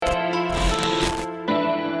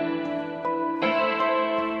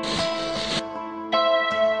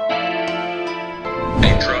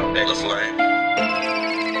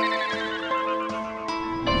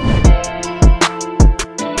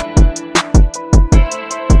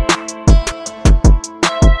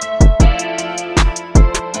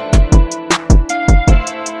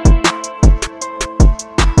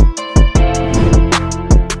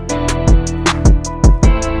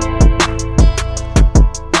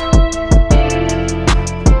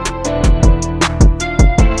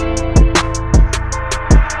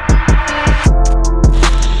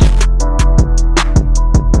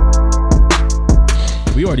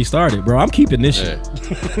started, bro. I'm keeping this shit.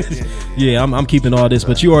 Yeah, I'm keeping all this,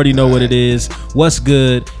 but you already know what it is. What's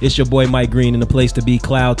good? It's your boy Mike Green, and the place to be,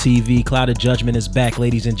 Cloud TV. Cloud of Judgment is back,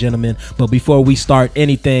 ladies and gentlemen. But before we start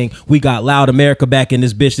anything, we got Loud America back in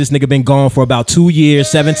this bitch. This nigga been gone for about 2 years,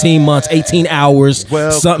 17 months, 18 hours,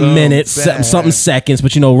 something minutes, something seconds.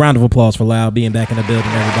 But you know, round of applause for Loud being back in the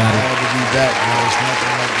building, everybody.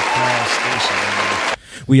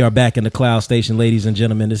 We are back in the Cloud Station, ladies and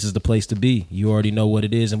gentlemen. This is the place to be. You already know what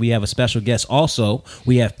it is. And we have a special guest also.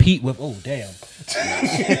 We have Pete with... Oh, damn.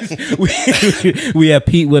 we have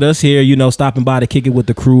Pete with us here, you know, stopping by to kick it with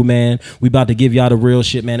the crew, man. We about to give y'all the real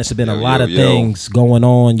shit, man. It's been a lot of things going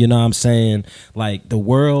on, you know what I'm saying? Like, the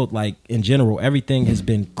world, like, in general, everything has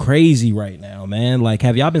been crazy right now, man. Like,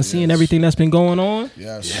 have y'all been seeing everything that's been going on?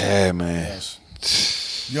 Yes. Yeah, man. Yes.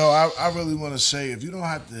 Yo, I really want to say, if you don't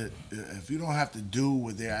have to do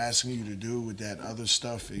what they're asking you to do with that other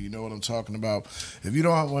stuff, you know what I'm talking about. If you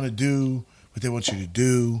don't want to do what they want you to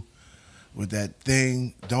do with that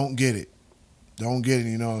thing, don't get it. Don't get it.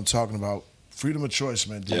 You know what I'm talking about. Freedom of choice,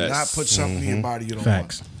 man. Do not put something in your body you don't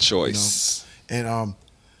Facts. want. Choice. You know? And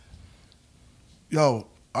yo,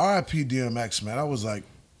 R.I.P. DMX, man. I was like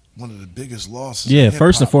one of the biggest losses. Yeah,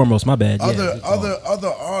 first and foremost, my bad. Other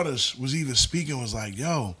artists was even speaking, was like,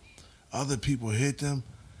 yo, other people hit them,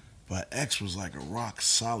 but X was like a rock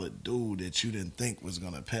solid dude that you didn't think was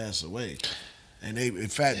gonna pass away.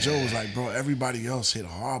 And Fat Joe was like, bro, everybody else hit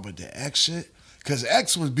hard, but the X shit, because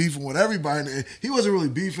X was beefing with everybody. And he wasn't really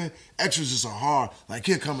beefing. X was just a hard, like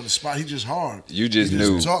he'll come in the spot, he just hard. You just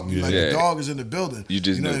knew. Like the dog is in the building. You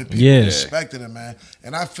just knew. People respected him, man.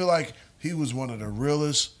 And I feel like he was one of the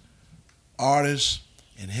realest artist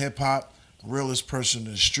in hip hop, realest person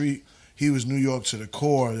in the street. He was New York to the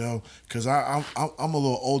core, yo. Because I'm a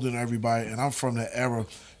little older than everybody, and I'm from the era,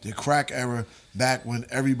 the crack era, back when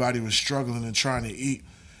everybody was struggling and trying to eat,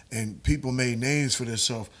 and people made names for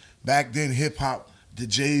themselves. Back then, hip hop, the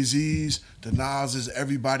Jay-Z's, the Nas's,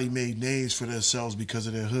 everybody made names for themselves because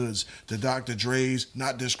of their hoods. The Dr. Dre's,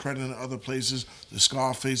 not discrediting other places, the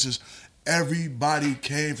Scarfaces. Everybody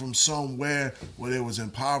came from somewhere where it was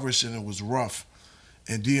impoverished and it was rough.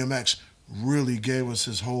 And DMX really gave us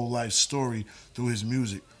his whole life story through his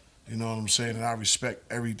music. You know what I'm saying? And I respect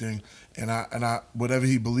everything. And I whatever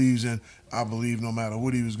he believes in, I believe no matter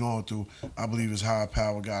what he was going through, I believe his higher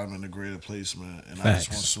power got him in a greater place, man. And I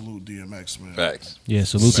just want to salute DMX, man. Facts. Yeah,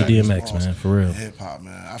 salute to DMX, man, for real. Hip hop,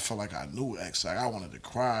 man. I feel like I knew X. Like I wanted to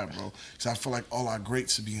cry, bro. Because I feel like all our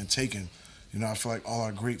greats are being taken. You know, I feel like all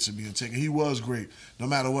our greats are being taken. He was great. No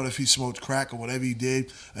matter what, if he smoked crack or whatever he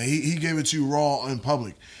did, he gave it to you raw in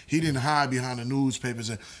public. He didn't hide behind the newspapers.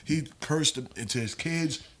 And he cursed into his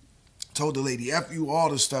kids, told the lady, F you, all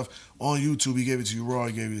this stuff. On YouTube, he gave it to you raw.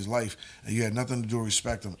 He gave you his life. And you had nothing to do with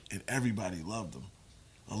respect him. And everybody loved him.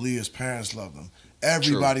 Aaliyah's parents loved him.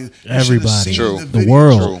 Everybody. True. The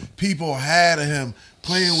world. True. People had him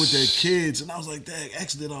playing with their kids. And I was like, dang,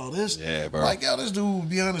 X did all this. Yeah, bro. Like, yo, this dude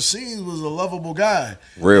behind the scenes was a lovable guy.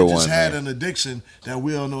 Real he one, just had man. an addiction that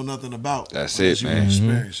we don't know nothing about. That's unless it, you man.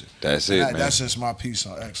 Experience it. That's it, man. That's just my piece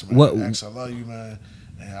on X, man. X, I love you, man.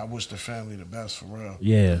 And I wish the family the best, for real.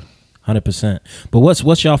 Yeah. 100%. But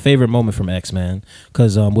what's y'all favorite moment from X, man?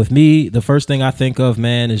 Because with me, the first thing I think of,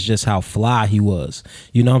 man, is just how fly he was.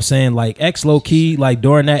 You know what I'm saying? Like X low key, like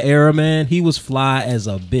during that era, man, he was fly as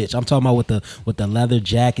a bitch. I'm talking about with the leather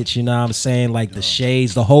jackets, you know what I'm saying? Like the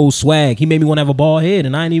shades, the whole swag. He made me want to have a bald head,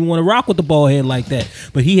 and I didn't even want to rock with the bald head like that.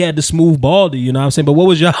 But he had the smooth baldy, you know what I'm saying? But what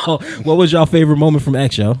was y'all favorite moment from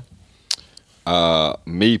X, yo?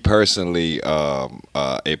 Me personally,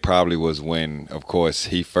 it probably was when, of course,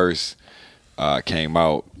 he first came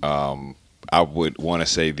out. I would want to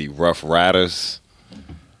say the Rough Riders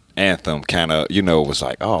anthem kind of, was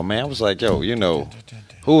like, oh man, I was like, yo,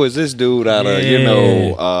 who is this dude out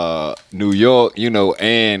of, New York,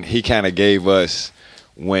 and he kind of gave us,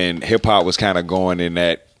 when hip hop was kind of going in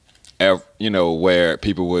that, where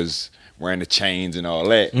people was wearing the chains and all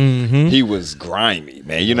that, he was grimy,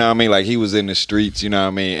 man. You know what I mean? Like, he was in the streets, you know what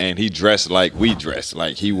I mean? And he dressed like we dressed.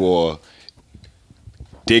 Like, he wore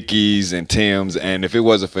Dickies and Timbs, and if it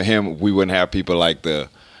wasn't for him, we wouldn't have people like the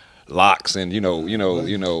Locks, and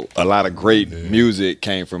a lot of great music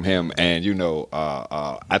came from him. And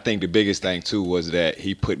I think the biggest thing too was that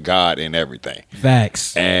he put God in everything.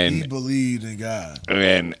 Facts. And he believed in God.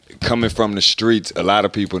 And coming from the streets, a lot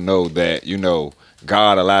of people know that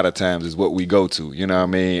God a lot of times is what we go to. You know what I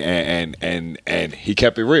mean? And he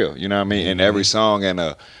kept it real. You know what I mean? In every song, and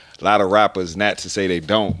a lot of rappers, not to say they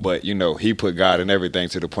don't, but he put God in everything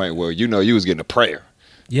to the point where you was getting a prayer.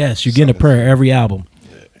 Yes, you're getting a prayer every album.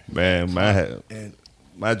 Man,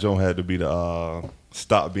 my joint had to be the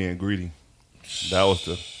Stop being greedy. That was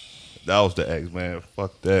the X, man.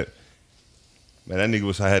 Fuck that. Man, that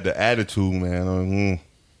nigga had the attitude, man.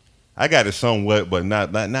 I got it somewhat, but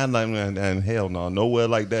not like man, hell no, nowhere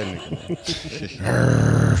like that nigga.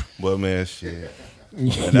 Man. But man, shit.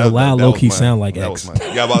 Man, Yo, Loud low key sound like that X.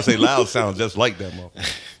 Yeah, I'm about to say Loud sounds just like that,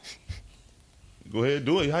 motherfucker. Go ahead,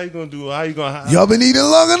 do it. How you gonna do it? How you gonna? Y'all been eating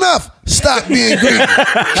long enough. Stop being greedy.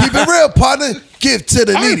 Keep it real, partner. Give to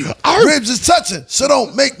the needy. Ribs is touching, so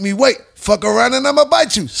don't make me wait. Fuck around and I'ma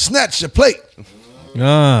bite you. Snatch your plate. You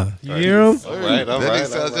hear him? All right.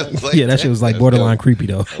 Yeah, that shit was like borderline creepy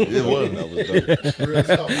though. It was. That was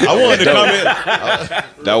dope. I wanted to come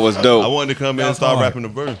in. That was dope. I wanted to come in and start hard. rapping the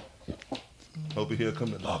verse. Hope you hear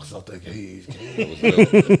come in. Locks off the keys.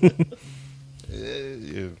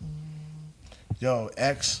 Yeah. Yo,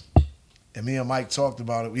 X and me and Mike talked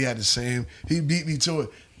about it. We had the same. He beat me to it.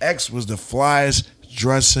 X was the flyest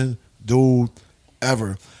dressing dude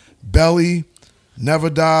ever. Belly, Never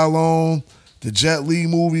Die Alone, the Jet Li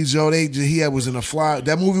movies. Yo, he was in a fly.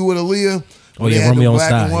 That movie with Aaliyah. Oh yeah, Romeo and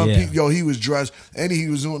Style. Yeah. Yo, he was dressed, and he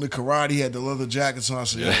was doing the karate. He had the leather jackets on.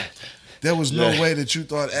 So yo, there was no way that you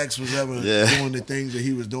thought X was ever doing the things that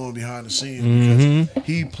he was doing behind the scenes because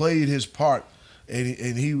he played his part, and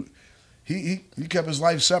he kept his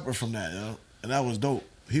life separate from that, yo, and that was dope.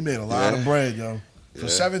 He made a lot of bread, yo. For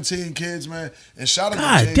 17 kids, man. And shout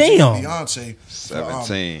out to Jay-Z and Beyonce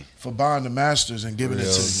 17. for buying the masters and giving it to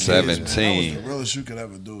the kids. 17. Man. That was the realest you could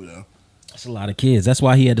ever do, yo. That's a lot of kids. That's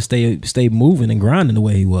why he had to stay moving and grinding the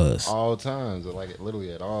way he was. All times, like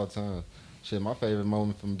literally at all times. Shit, my favorite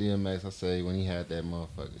moment from DMX, I say, when he had that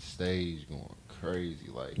motherfucking stage going crazy,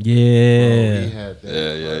 like Yeah. bro, he had that.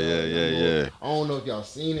 Yeah. I don't know if y'all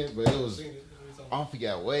seen it, but it was. I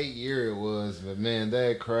forgot what year it was, but man,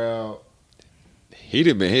 that crowd. He'd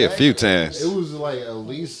have been here a few times. It was like at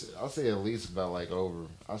least about like over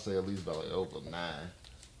 9.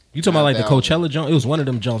 You talking about like the Coachella jump? It was one of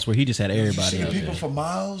them jumps where he just had You everybody see out people there. for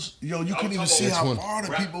miles? Yo, you couldn't even see That's how one. far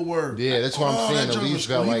the people were. Yeah, that's what I'm saying. that At joint least was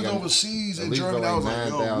felt cool. He like was overseas at in least Germany. felt I was like like,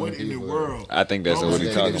 yo, 9,000 what in the people. world? I think that's I what was he's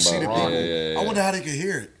there talking to see the about. people. Yeah. I wonder how they could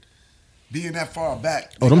hear it. Being that far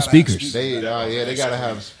back. Oh, them speakers. They gotta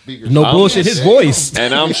have speakers. No bullshit, his voice.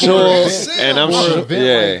 And I'm sure, For an event like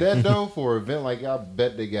yeah. that though, for an event like that, I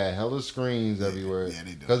bet they got hella screens everywhere. Yeah,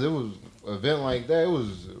 they do. Because it was an event like that, it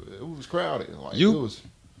was crowded. Like You- it was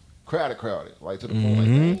crowded. Like to the point, like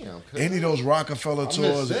damn. Any of those Rockefeller missed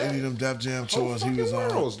tours or that. any of them Def Jam tours, he was on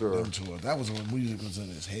fucking worlds, though. them tours. That was when music was in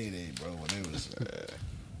its heyday, bro. When it was.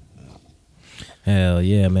 Hell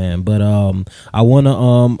yeah, man. But I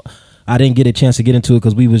wanna I didn't get a chance to get into it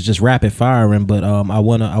because we was just rapid firing. But I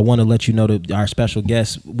wanna let you know that our special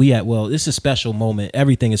guest it's a special moment.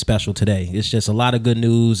 Everything is special today. It's just a lot of good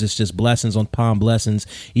news. It's just blessings on palm blessings.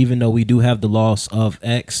 Even though we do have the loss of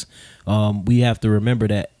X, we have to remember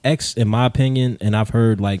that X, in my opinion, and I've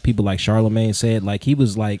heard like people like Charlemagne said, like he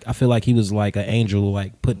was like, I feel like he was like an angel,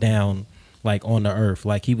 like put down like on the earth.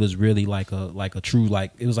 Like he was really like a true,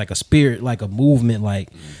 like it was like a spirit, like a movement, like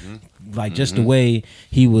just the way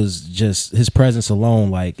he was, just his presence alone,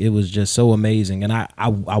 like it was just so amazing. And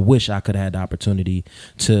I wish I could have had the opportunity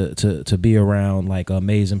to be around like an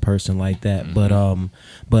amazing person like that. But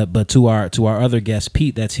to our other guest,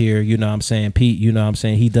 Pete, that's here, you know what I'm saying, Pete, you know what I'm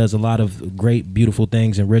saying, he does a lot of great, beautiful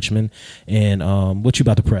things in Richmond. And what you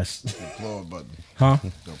about to press? Applaud button. Huh?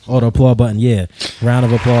 Oh, the applaud button, yeah. Round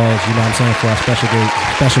of applause, you know what I'm saying, for our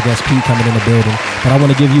special guest Pete coming in the building. But I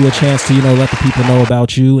want to give you a chance to, let the people know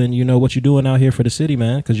about you and, what you're doing out here for the city,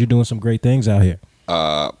 man, because you're doing some great things out here.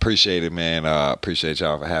 Appreciate it, man. Appreciate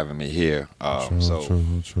y'all for having me here.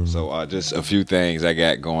 So just a few things I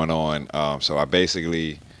got going on. So I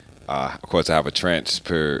basically, of course, I have a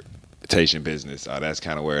transportation business. That's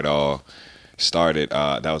kind of where it all started.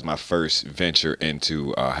 That was my first venture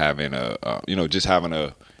into having just having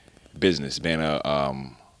a business, being a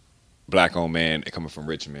black-owned man coming from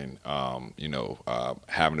Richmond.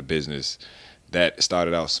 Having a business that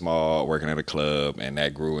started out small, working at a club, and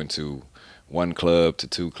that grew into one club to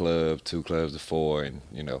two clubs to four, and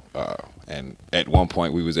and at one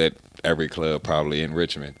point we was at every club probably in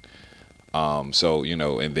Richmond. And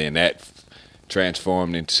then that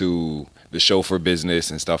transformed into the chauffeur business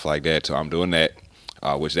and stuff like that. So I'm doing that,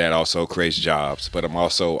 which that also creates jobs. But I'm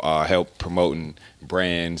also help promoting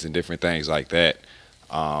brands and different things like that.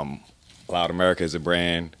 Loud America is a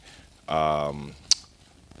brand.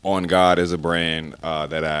 On God is a brand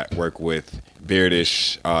that I work with.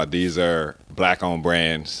 Beardish, these are black-owned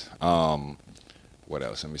brands. What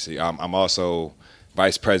else? Let me see. I'm also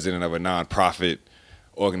vice president of a nonprofit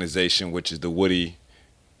organization, which is the Woody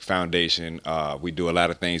foundation. We do a lot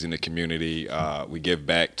of things in the community. We give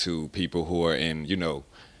back to people who are in,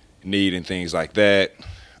 need and things like that.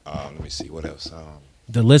 Let me see what else.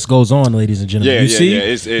 The list goes on, ladies and gentlemen. Yeah, you yeah, see, yeah.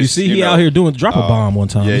 It's, you see, he out here doing drop a bomb one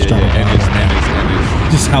time. Yeah, He's yeah, dropping yeah. bombs. And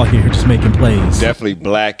it's Just out here, just making plays. definitely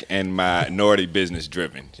black and minority business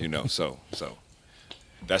driven. So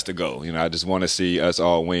that's the goal. I just want to see us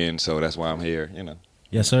all win. So that's why I'm here.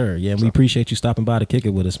 Yes, sir. Yeah, and we appreciate you stopping by to kick it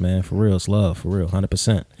with us, man. For real, it's love. For real,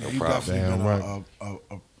 100%. You problem. definitely been Damn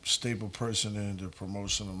a staple person in the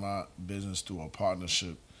promotion of my business through a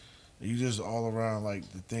partnership. You just all around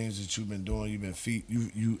like the things that you've been doing. You've been feed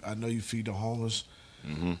you. I know you feed the homeless,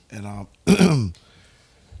 Mm-hmm. and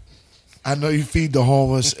I know you feed the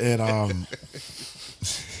homeless, and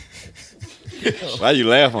Why you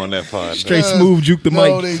laugh on that part? Straight smooth juke the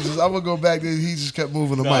no, mic. they just. I'm gonna go back there. He just kept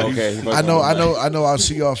moving the mic. okay, he I know. moving the I know. I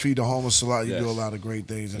see y'all feed the homeless a lot. You do a Yes. lot of great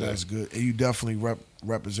things, and that's good. And you definitely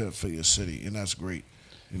represent for your city, and that's great.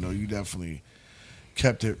 You definitely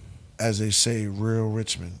kept it, as they say, real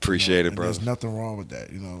Richmond. Appreciate it, and brother. There's nothing wrong with that.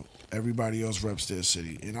 Everybody else reps their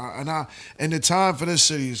city, and the time for this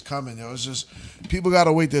city is coming. It's just people got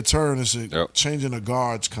to wait their turn. It's a Yep. changing the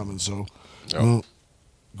guards coming. So, Yep.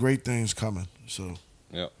 great things coming. So.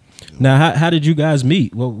 Yep. Now, how did you guys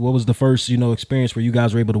meet? What was the first experience where you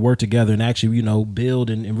guys were able to work together and actually build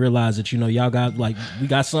and realize that y'all got we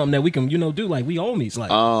got something that we can do, like we homies like.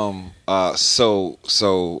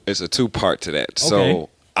 So it's a two-part to that. Okay. So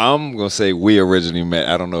I'm gonna say we originally met.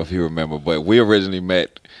 I don't know if you remember, but we originally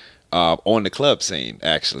met on the club scene.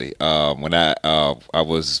 Actually, when I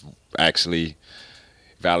was actually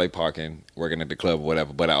valet parking, working at the club or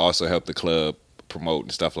whatever. But I also helped the club promote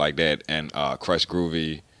and stuff like that. And Crush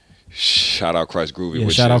Groovy, shout out Crush Groovy. Yeah,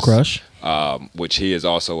 which shout out is, Crush. which he is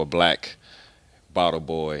also a black bottle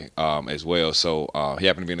boy as well. So he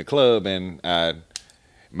happened to be in the club, and I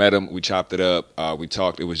met him. We chopped it up. We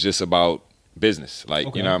talked. It was just about business, like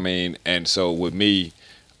Okay. you know what I mean. And so with me,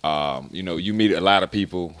 you meet a lot of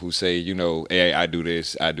people who say, hey, I do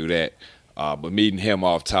this, I do that. But meeting him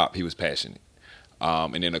off top, he was passionate.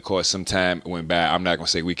 And then of course, some time went by. I'm not gonna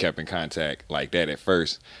say we kept in contact like that at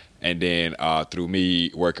first. And then through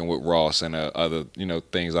me working with Ross and other,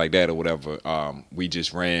 things like that or whatever, we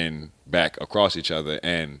just ran back across each other.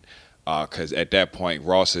 And because at that point,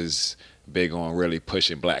 Ross is big on really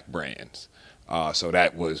pushing black brands. So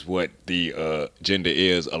that was what the agenda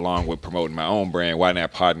is, along with promoting my own brand. Why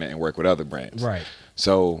not partner and work with other brands? Right.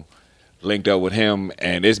 So linked up with him,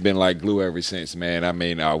 and it's been like glue ever since, man. I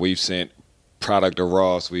mean, we've sent product to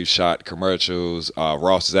Ross. We've shot commercials.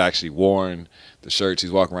 Ross has actually worn the shirts.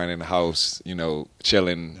 He's walking around in the house,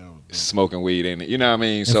 chilling, smoking weed in it. You know what I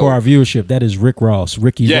mean? And for our viewership, that is Rick Ross,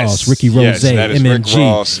 Ricky Yes, Ross, Ricky yes, Rose, that is Rick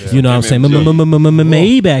Ross, MMG. You know what I'm saying?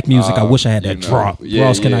 MMG. Maybach music. I wish I had that drop. yeah,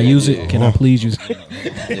 Ross, can I yeah, use it? yeah. Can I please use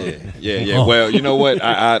it? Yeah. Oh. Well, you know what?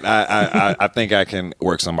 I think I can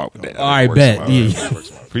work some out with that. All right, bet. Yeah.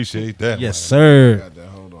 Appreciate that. Yes, sir. Got that.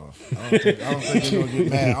 Hold on. I don't think they're gonna get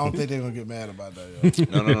mad. I don't think they're gonna get mad about that. Yo.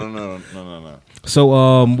 No.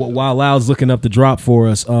 So, while Loud's looking up the drop for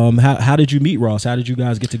us, how did you meet Ross? How did you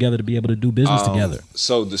guys get together to be able to do business together?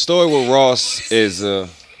 So the story with Ross is that's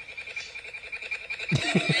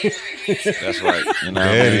right. You know what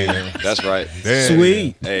I mean? That's right. Damn.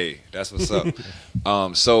 Sweet. Hey, that's what's up.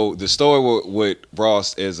 So the story with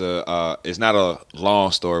Ross is it's not a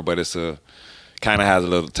long story, but it's kind of has a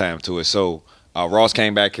little time to it. So Ross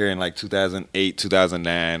came back here in like 2008,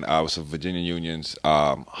 2009. I was for Virginia Union's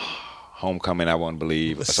homecoming, I want to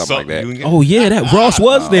believe, or something like that. Union? Oh yeah, that Ross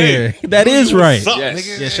was there. That is right. What's up, Yes.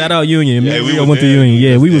 nigga? Yeah, shout out Union. Yeah, Me and we Rio was went to there. Union.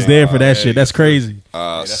 Yeah, we was there for that Yeah, shit. That's crazy.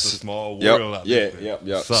 That's a small Yep. world out Yeah, there. yep.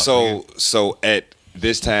 What's up, So nigga? so at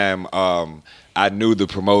this time, I knew the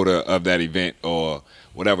promoter of that event or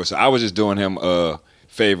whatever. So I was just doing him a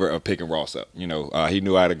favor of picking Ross up. He knew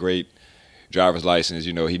I had a great driver's license.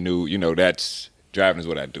 He knew, that's driving is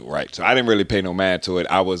what I do, right? So I didn't really pay no mind to it.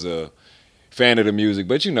 I was a fan of the music,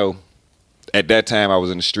 but at that time I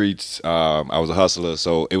was in the streets. I was a hustler,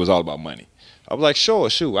 so it was all about money. I was like, sure,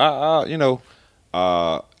 shoot, got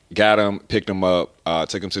him, picked him up,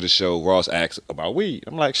 took him to the show. Ross asked about weed.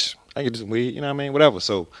 I'm like, I can do some weed, you know what I mean? Whatever.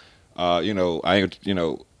 So, I ain't, tell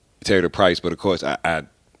you the price, but of course I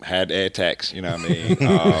had to add tax, you know what I mean?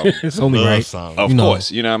 It's only Love right. song. Of You know.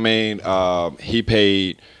 course, you know what I mean? He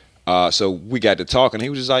paid, so we got to talking. He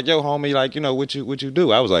was just like, yo, homie, like, what you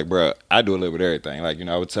do? I was like, bruh, I do a little bit of everything. Like,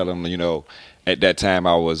 I would tell him, at that time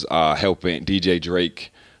I was helping DJ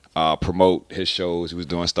Drake promote his shows. He was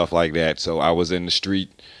doing stuff like that. So I was in the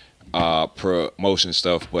street promotion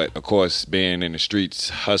stuff. But of course, being in the streets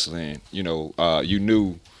hustling, you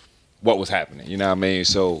knew what was happening. You know what I mean?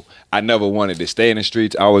 So I never wanted to stay in the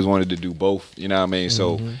streets. I always wanted to do both. You know what I mean?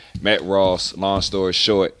 So met Ross. Long story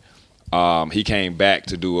short, he came back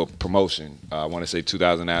to do a promotion. I want to say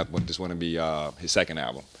 2009. This want to be his second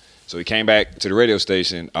album. So he came back to the radio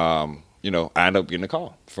station. You know, I ended up getting a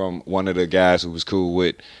call from one of the guys who was cool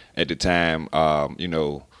with at the time. You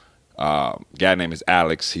know, guy named is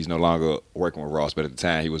Alex. He's no longer working with Ross, but at the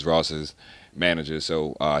time he was Ross's manager.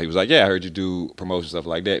 So he was like, yeah, I heard you do promotion stuff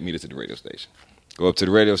like that. Meet us at the radio station. Go up to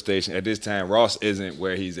the radio station. At this time, Ross isn't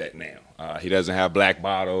where he's at now. He doesn't have Black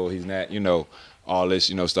Bottle. He's not, you know, all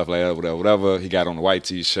this, you know, stuff like that, whatever. He got on the white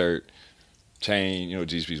T-shirt, chain, you know,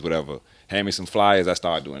 G-Streets, whatever. Hand me some flyers. I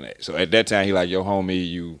started doing that. So at that time, he like, yo, homie,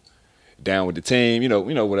 you down with the team, you know,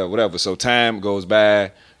 whatever. So time goes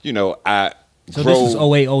by, you know, So this is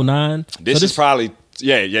 08, 09? This is probably,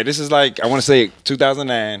 this is like, I want to say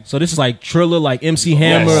 2009. So this is like Triller, like MC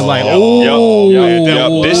Hammer, Yes. like,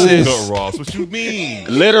 Yup. This is Big Ross. What you mean?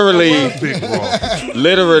 literally, Big Ross.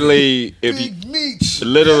 literally, if you, Big Meech,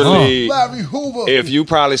 literally, Larry Hoover. if you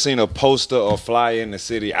probably seen a poster or flyer in the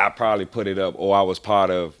city, I probably put it up, or I was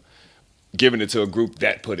part of giving it to a group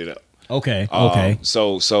that put it up. Okay.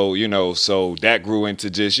 So you know, so that grew into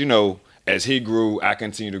just, you know, as he grew, I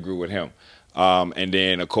continued to grow with him. And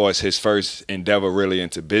then, of course, his first endeavor really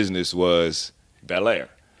into business was Bel Air.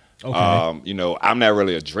 Okay. You know, I'm not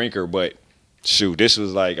really a drinker, but shoot, this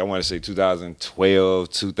was like, I want to say 2012,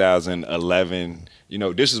 2011. You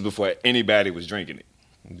know, this was before anybody was drinking it.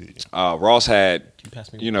 Ross had,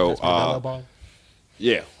 you know,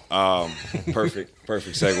 yeah. Perfect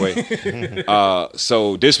segue.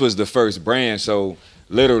 So this was the first brand. So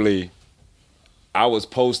literally, I was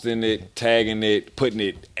posting it, tagging it, putting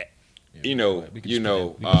it,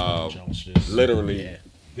 literally. Yeah.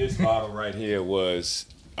 This bottle right here was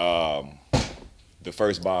the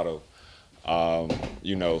first bottle.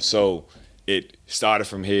 You know, so it started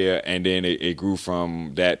from here, and then it grew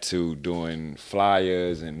from that to doing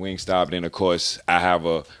flyers and Wingstop. Then, of course, I have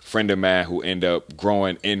a friend of mine who ended up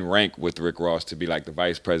growing in rank with Rick Ross to be like the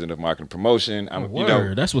vice president of marketing promotion. You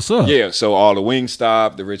know, that's what's up. yeah, so all the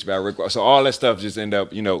Wingstop, the Rich by Rick Ross, so all that stuff just ended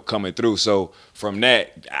up, you know, coming through. So from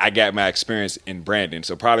that, I got my experience in branding.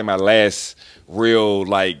 So probably my last real,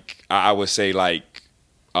 like, I would say, like,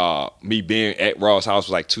 me being at Ross House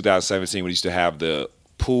was like 2017 when we used to have the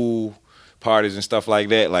pool parties and stuff like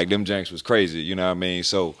that. Like, them janks was crazy, you know what I mean?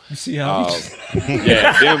 So You see how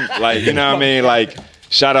yeah, them, like, you know what I mean? Like,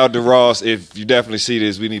 shout out to Ross. If you definitely see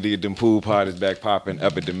this, we need to get them pool parties back popping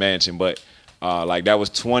up at the mansion. But like, that was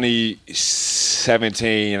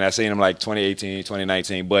 2017, and I seen them like 2018,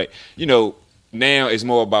 2019. But, you know, now it's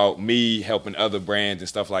more about me helping other brands and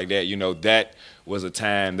stuff like that. You know, that was a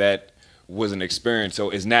time, that was an experience. So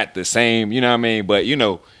it's not the same, you know what I mean? But, you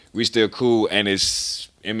know, we still cool, and it's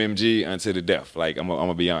MMG until the death. Like, I'm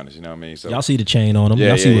gonna be honest, you know what I mean? So y'all see the chain on him.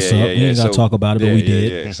 Y'all see what's up. We ain't gotta talk about it, but we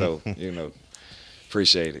did. Yeah. So, you know,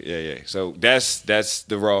 appreciate it. Yeah. So that's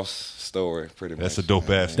the Ross story, pretty much. That's a dope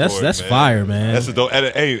ass story. That's man. fire, man. That's a dope.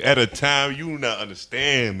 At a time you not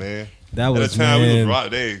understand, man. That was, at a time we man. was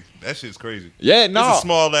rock. That shit's crazy. Yeah, no. It's a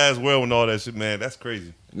small ass world and all that shit, man. That's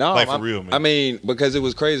crazy. No, like for real, man. I mean, because it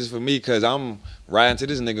was crazy for me, because I'm riding to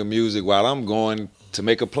this nigga music while I'm going to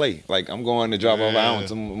make a play. Like, I'm going to drop off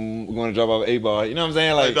Ounce. I'm going to drop off A-Bar. You know what I'm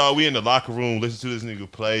saying? Like, dog, we in the locker room, listen to this nigga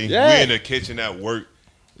play. Yeah. We in the kitchen at work.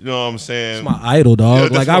 You know what I'm saying? It's my idol, dog. Yeah,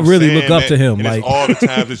 that's like, what I I'm really saying, look up man. to him. And like, it's all the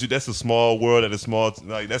time. That's a small world at a small.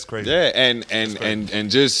 Like, that's crazy. Yeah, and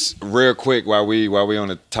just real quick while we on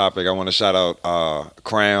the topic, I want to shout out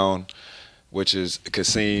Crown, which is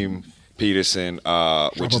Kasim Peterson,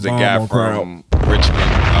 which is a guy from Richmond.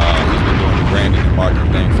 He's been doing the branding and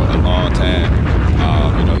marketing thing for a long time.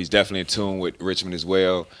 You know, he's definitely in tune with Richmond as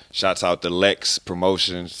well. Shouts out to Lex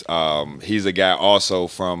Promotions. He's a guy also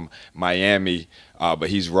from Miami, but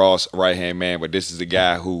he's Ross' right-hand man. But this is a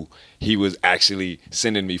guy who he was actually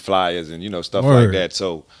sending me flyers and, you know, stuff like that.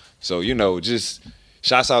 So you know, just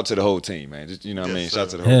shouts out to the whole team, man. Just, you know what I mean? Shouts out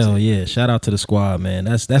to the whole team. hell yeah. Shout out to the squad, man.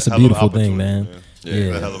 That's a beautiful thing, man. Yeah.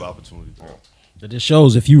 It's a hell of an opportunity, bro. It just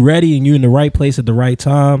shows if you ready and you in the right place at the right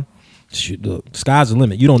time, shoot, the sky's the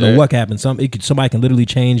limit. You don't know what happens. Somebody can literally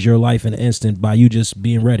change your life in an instant by you just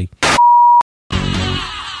being ready.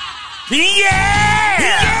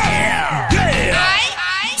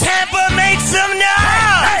 Tampa, make some noise!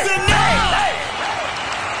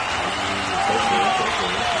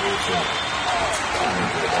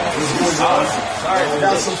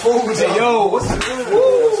 Got some food. Hey, yo, what's the good?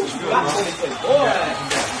 Got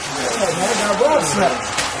Ross snacks.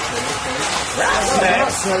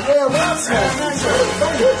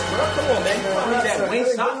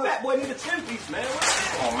 Wingstop, Fat Boy need a 10-piece, man.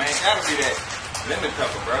 Come on, man. Gotta be that lemon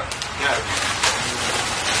pepper, bro. Gotta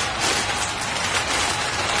be.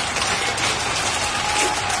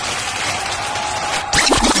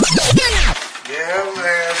 Yeah,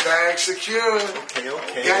 man, bag secured.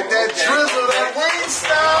 Okay. Got that drizzle, that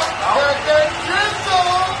Wingstop. Got that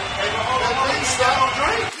drizzle. That Wingstop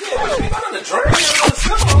drink.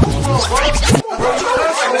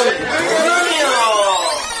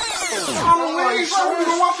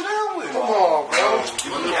 Come on, bro.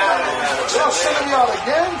 Y'all sending me out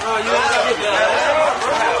again?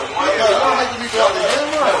 Y'all making me go out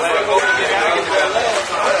again,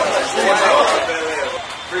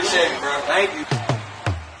 Appreciate it, bro. Thank you.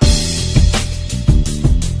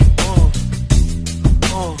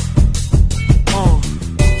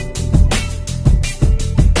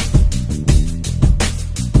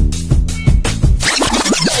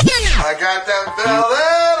 I got that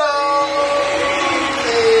Velvetto.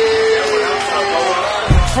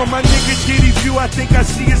 From my nigga Diddy view, I think I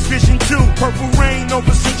see his vision too. Purple rain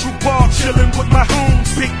over Central Park, chillin' with my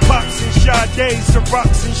homes. Big pops and Sade,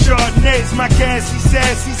 Cirocs and Chardonnays. My gassy,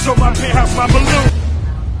 sassy, so my penthouse, my balloon.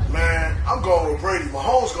 Man, I'm going with Brady.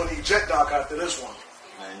 Mahomes gonna need Jet Doc after this one.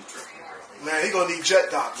 Man, he gonna need Jet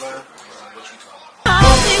Doc, man.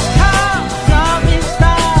 All these cars, all these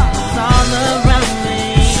stars all around me.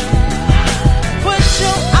 Put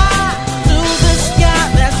your eye to the sky,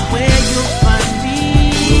 that's where you'll find me.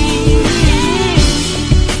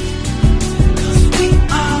 'Cause we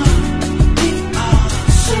are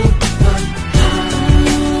super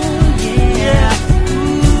yeah.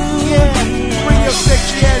 Bring your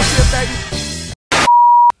sexy ass here, baby.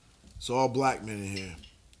 It's all black men in here.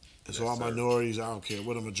 It's all minorities. I don't care.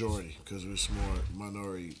 We're the majority because it's more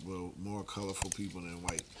minority, well, more colorful people than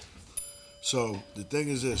white. So the thing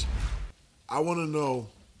is this: I want to know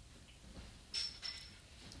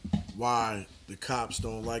why the cops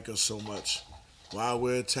don't like us so much, why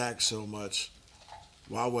we're attacked so much,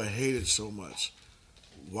 why we're hated so much,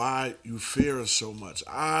 why you fear us so much.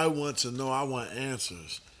 I want to know. I want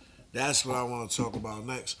answers. That's what I want to talk about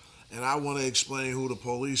next. And I want to explain who the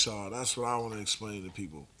police are. That's what I want to explain to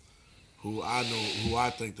people. Who I know, who I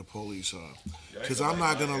think the police are. Because I'm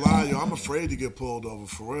not going to lie to you, I'm afraid to get pulled over,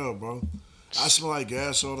 for real, bro. I smell like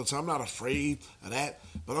gas all the time. I'm not afraid of that.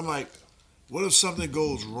 But I'm like, what if something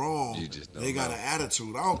goes wrong, You just don't they got know. an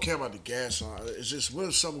attitude. I don't care about the gas on. It's just, what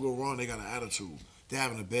if something go wrong, they got an attitude. They're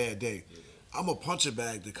having a bad day. I'm a punching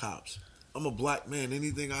bag the cops. I'm a black man.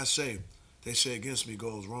 Anything I say, they say against me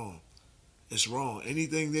goes wrong. It's wrong.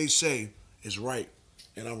 Anything they say is right,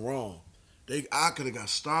 and I'm wrong. I could have got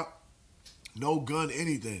stopped. No gun,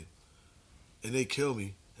 anything. And they kill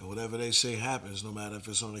me. And whatever they say happens, no matter if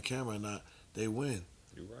it's on the camera or not, they win.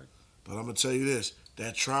 You're right. But I'm going to tell you this.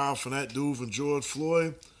 That trial for that dude from George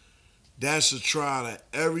Floyd, that's a trial that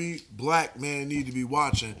every black man need to be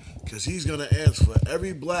watching because he's going to answer for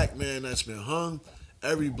every black man that's been hung,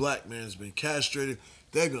 every black man that's been castrated.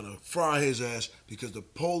 They're going to fry his ass because the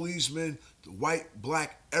policemen, the white,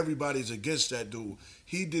 black, everybody's against that dude.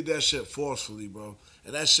 He did that shit forcefully, bro.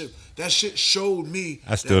 And that shit showed me.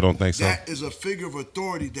 I still don't think so. That is a figure of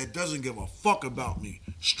authority that doesn't give a fuck about me.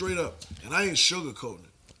 Straight up. And I ain't sugarcoating it.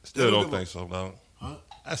 Still don't give a- think so, dog. Huh?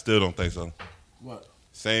 I still don't think so. What?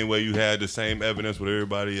 Same way you had the same evidence with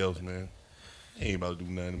everybody else, man. They ain't about to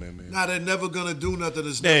do nothing, man. Nah, they're never gonna do nothing.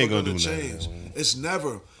 It's They never ain't gonna gonna do nothing, change. man. It's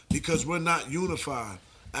never because we're not unified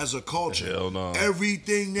as a culture. Hell no.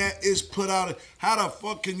 Everything that is put out. How the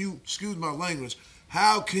fuck can you? Excuse my language.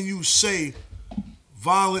 How can you say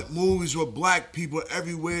violent movies with black people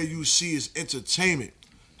everywhere you see is entertainment?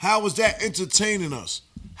 How is that entertaining us?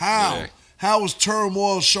 How? Yeah. How is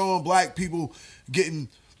turmoil showing black people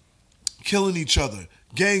killing each other,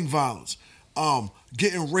 gang violence,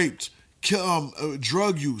 getting raped,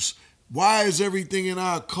 drug use? Why is everything in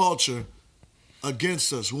our culture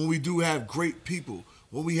against us when we do have great people?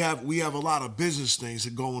 When we have a lot of business things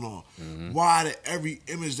that going on. Why that every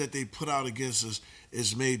image that they put out against us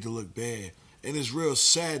is made to look bad? And it's real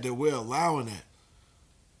sad that we're allowing that.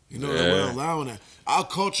 You know, that we're allowing that. Our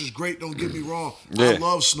culture's great, don't get me wrong. I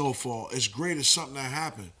love Snowfall. It's great. It's something that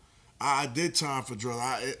happened. I did Time for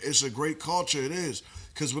Drugs. It's a great culture. It is.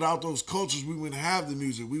 Because without those cultures, we wouldn't have the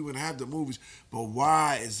music. We wouldn't have the movies. But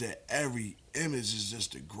why is that every image is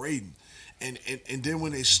just degrading? And then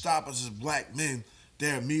when they stop us as black men,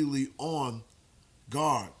 they're immediately on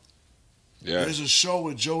guard. Yeah. There's a show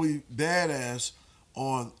with Joey Badass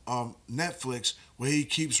on Netflix where he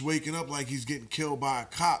keeps waking up like he's getting killed by a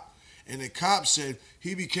cop. And the cop said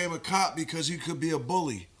he became a cop because he could be a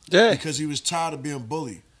bully. Yeah. because he was tired of being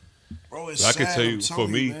bullied. Bro, it's I sad. can tell you, I'm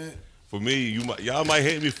telling man. for me, y'all might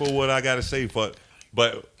hate me for what I gotta say, but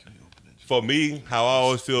for me, how I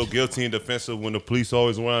always feel guilty and defensive when the police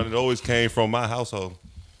always around, it always came from my household.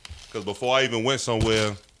 Because before I even went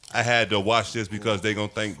somewhere, I had to watch this because they gonna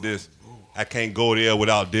think this. I can't go there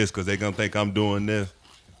without this because they gonna think I'm doing this.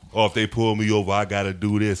 Or if they pull me over, I gotta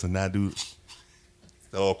do this and not do.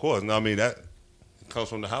 So of course, I mean that comes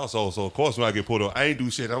from the household. So of course, when I get pulled over, I ain't do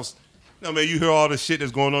shit. You hear all the shit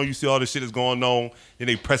that's going on. You see all the shit that's going on, and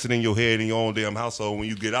they press it in your head in your own damn household. When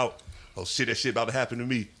you get out, oh shit, that shit about to happen to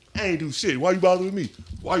me. I ain't do shit. Why you bothering me?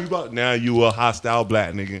 Why you bothering? Now you a hostile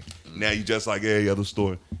black nigga. Now you just like every other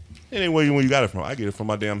story. Anyway, where you got it from? I get it from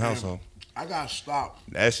my damn household. I got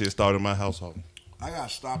stopped. That shit started in my household. I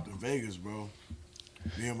got stopped in Vegas, bro.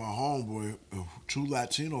 Me and my homeboy, 2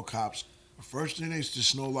 Latino cops. The first thing they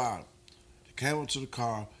just no lie. They came up to the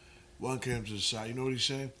car. One came to the side. You know what he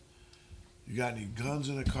said? You got any guns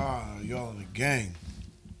in the car? Y'all in a gang.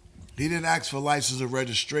 He didn't ask for license or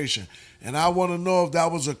registration. And I want to know if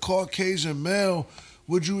that was a Caucasian male,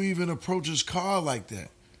 would you even approach his car like that?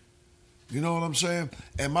 You know what I'm saying?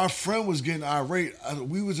 And my friend was getting irate.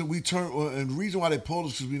 We turned, and the reason why they pulled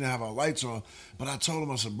us because we didn't have our lights on. But I told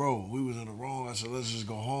him, I said, bro, we was in the wrong. I said, let's just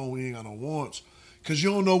go home. We ain't got no warrants. Because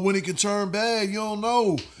you don't know when it can turn bad. You don't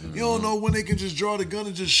know. Mm-hmm. You don't know when they can just draw the gun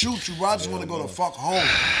and just shoot you. Bro, I just want to go the fuck home.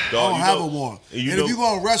 Dog, I don't have a warrant. And if you're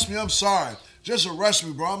going to arrest me, I'm sorry. Just arrest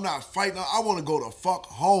me, bro. I'm not fighting. I want to go the fuck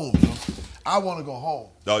home, bro. I want to go home.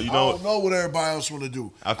 Dog, I don't know what everybody else want to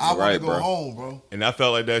do. I want to go home, bro. And I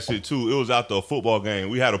felt like that shit, too. It was after a football game.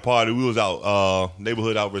 We had a party. We was out,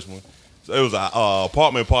 neighborhood out Richmond. So it was an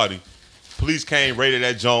apartment party. Police came, raided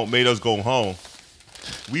that joint, made us go home.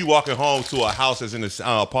 We walking home to a house that's in the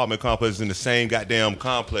apartment complex in the same goddamn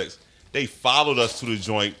complex. They followed us to the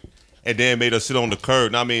joint and then made us sit on the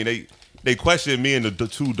curb. I mean, they questioned me and the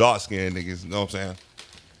 2 dark-skinned niggas, you know what I'm saying?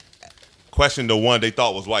 Questioned the one they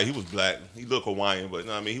thought was white. He was black. He looked Hawaiian, but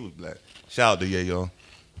he was black. Shout out to Yayo.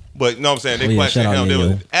 But you know what I'm saying? They questioned him. They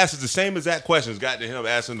was asking the same exact questions, got to him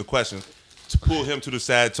asking the questions to pull him to the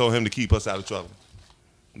side, told him to keep us out of trouble.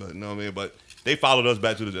 But you know what I mean? But they followed us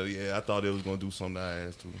back to the I thought they was gonna do something to our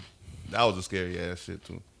ass too. That was a scary ass shit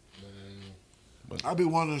too. But I be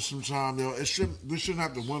wondering sometimes, yo, we shouldn't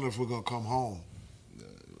have to wonder if we're gonna come home.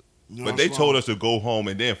 You know, but they told us to go home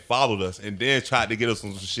and then followed us and then tried to get us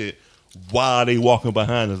on some shit while they walking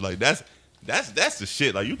behind us. Like that's the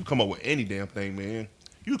shit. Like you can come up with any damn thing, man.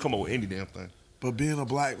 You can come up with any damn thing. But being a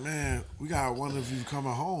black man, we gotta wonder if you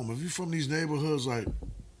coming home. If you from these neighborhoods, like,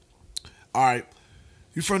 all right,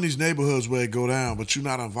 you from these neighborhoods where it go down, but you're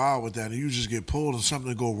not involved with that, and you just get pulled and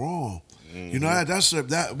something go wrong. Mm-hmm. You know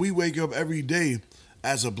that we wake up every day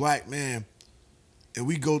as a black man, and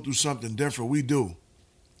we go through something different. We do.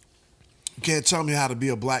 You can't tell me how to be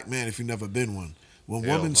a black man if you've never been one. When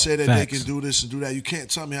women say that they can do this and do that, you can't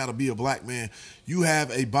tell me how to be a black man. You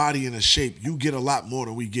have a body and a shape. You get a lot more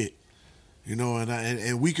than we get. You know,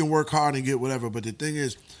 and we can work hard and get whatever, but the thing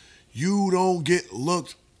is, you don't get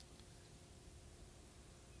looked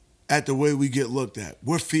at the way we get looked at.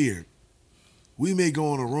 We're feared. We may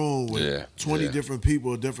go in a room with 20 different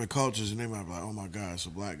people of different cultures, and they might be like, oh my God, it's a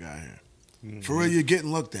black guy here. Mm-hmm. For real, you're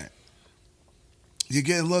getting looked at. You're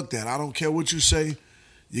getting looked at. I don't care what you say.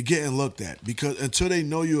 You're getting looked at because until they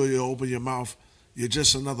know you or you open your mouth, you're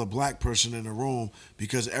just another black person in the room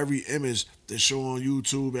because every image they show on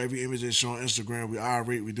YouTube, every image they show on Instagram, we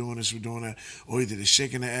irate, we doing this, we doing that, or either they're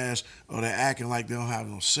shaking their ass or they're acting like they don't have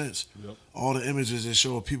no sense. Yep. All the images they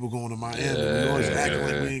show of people going to Miami, we always acting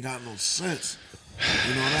like we ain't got no sense.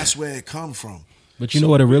 You know, that's where it come from. But you know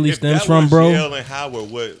what it really stems from, bro? If Yale and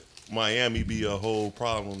Howard, would Miami be a whole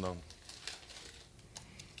problem though?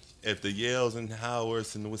 If the Yales and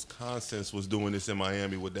Howards and the Wisconsins was doing this in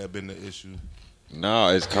Miami, would that have been the issue? No,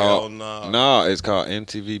 it's called it's called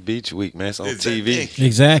MTV Beach Week, man. It's on TV.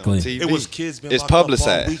 Exactly. It's on TV. It was kids being it's locked publicized.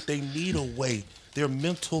 Up all week. They need a way. Their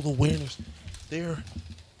mental awareness. They're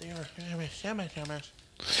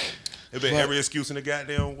It's been every excuse in the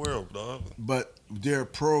goddamn world, dog. But their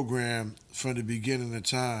program from the beginning of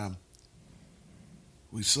time,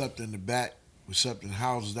 we slept in the back, we slept in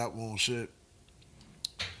houses that won't shit.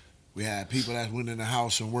 We had people that went in the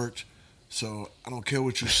house and worked. So I don't care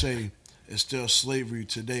what you say. It's still slavery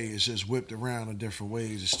today. It's just whipped around in different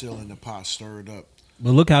ways. It's still in the pot, stirred up.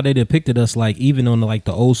 But look how they depicted us, like even on like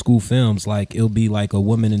the old school films, like it'll be like a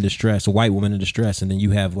woman in distress, a white woman in distress, and then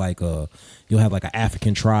you'll have like an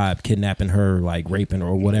African tribe kidnapping her, like raping her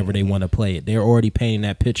or whatever they want to play it. They're already painting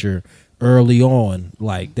that picture early on,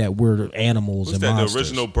 like that we're animals and monsters. The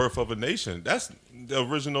original Birth of a Nation. That's the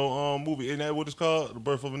original movie. Isn't that what it's called? The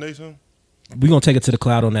Birth of a Nation. We gonna take it to the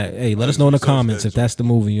cloud on that. Hey, let us know in the comments if that's the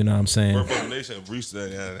movie. You know what I'm saying? Birth of a Nation reached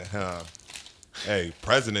that. Hey,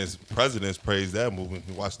 presidents praise that movie.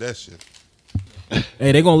 Watch that shit.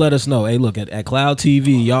 Hey, they gonna let us know. Hey, look at Cloud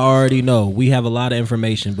TV. Y'all already know we have a lot of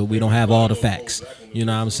information, but we don't have all the facts. You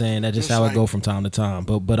know what I'm saying? That's just how it go from time to time.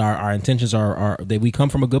 But our intentions are that we come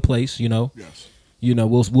from a good place. You know. Yes. You know,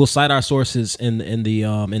 we'll cite our sources in the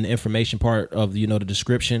information part of the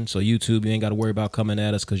description. So YouTube, you ain't got to worry about coming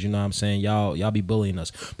at us because you know what I'm saying, y'all be bullying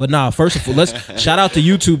us. But nah, first of all, let's shout out to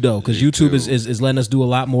YouTube though, because YouTube is letting us do a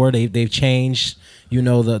lot more. They've changed. You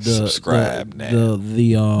know the subscribe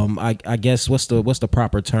I guess what's the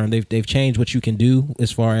proper term? They've changed what you can do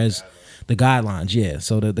as far as the guidelines, yeah.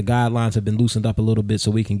 So the guidelines have been loosened up a little bit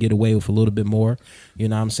so we can get away with a little bit more. You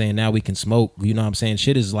know what I'm saying? Now we can smoke. You know what I'm saying?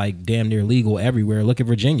 Shit is like damn near legal everywhere. Look at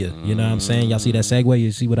Virginia. You know what I'm saying? Y'all see that segue?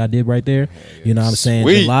 You see what I did right there? You know what I'm saying?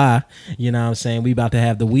 Sweet. July. You know what I'm saying? We about to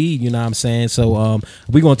have the weed. You know what I'm saying? So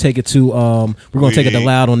we're gonna take it to take it to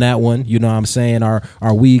Loud on that one. You know what I'm saying? Our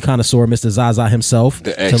weed connoisseur, Mr. Zaza himself,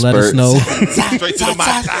 The to let us expert. know. Straight to the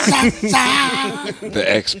mic. The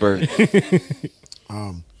expert.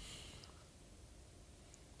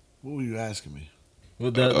 What were you asking me?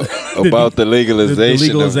 About the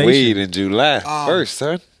legalization of weed in July 1st,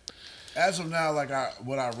 son. As of now, like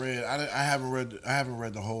what I read, I haven't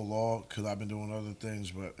read the whole law because I've been doing other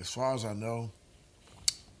things. But as far as I know,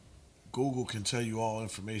 Google can tell you all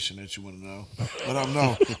information that you want to know. But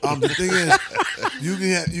no. The thing is,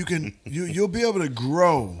 you'll be able to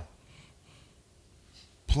grow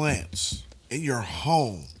plants in your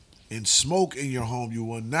home and smoke in your home. You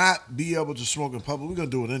will not be able to smoke in public. We're gonna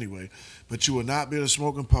do it anyway, but you will not be able to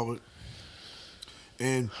smoke in public.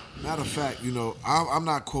 And matter of fact, I'm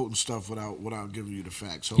not quoting stuff without giving you the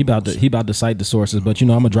facts. He about to cite the sources, but I'm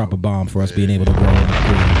gonna drop a bomb for us being able to grow. You know what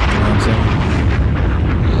I'm saying?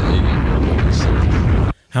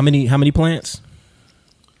 How many plants?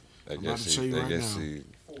 I about to tell you right now.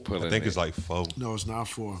 I think it's like 4. No, it's not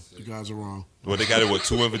 4. You guys are wrong. Well, they got it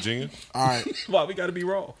 2 in Virginia. All right. Why we gotta be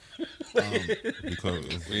wrong?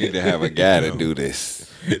 We need to have a guy to do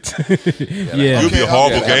this. Yeah. You'll be a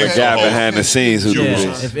horrible Have game a guy behind the scenes who do Yeah.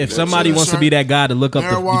 this. If somebody wants to be that guy to look up,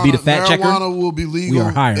 be the fact checker. Marijuana will be We legal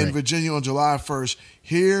are hiring. in Virginia on July 1st.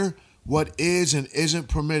 Here, what is and isn't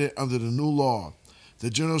permitted under the new law. The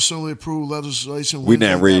General Assembly approved legislation. We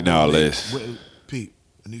not reading all this. Pete,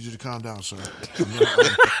 I need you to calm down, sir.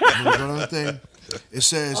 I'm gonna go on the thing. It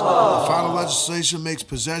says the final legislation makes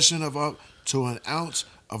possession of up to an ounce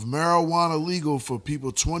of marijuana legal for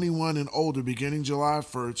people 21 and older beginning July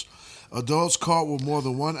 1st. Adults caught with more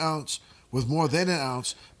than an ounce, but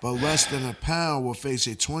less than a pound will face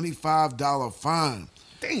a $25 fine.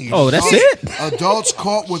 Oh, that's it? Adults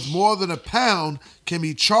caught with more than a pound can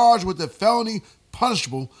be charged with a felony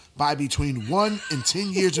punishable by between 1 and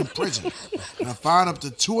 10 years in prison and a fine up to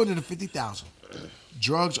 $250,000.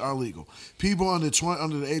 Drugs are legal. People under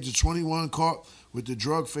the age of 21 caught with the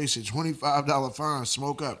drug face a $25 fine.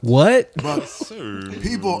 Smoke up. What? But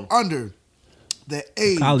people under the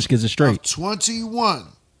age College kids are straight. of 21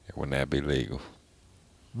 It would not be legal.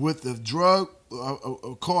 with the drug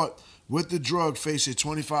caught with the drug face a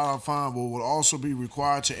 $25 fine, but will also be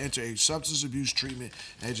required to enter a substance abuse treatment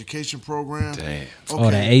and education program. Damn.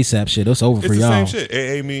 Oh, that ASAP shit. It's over It's for the y'all. same shit.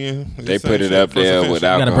 AA meeting. They put it up there with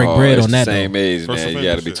gotta alcohol. break bread It's on the that, same though. age First now. You offender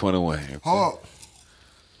got to be shit. 21. 21. Hold up.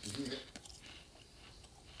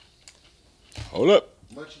 Hold up.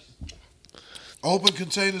 Open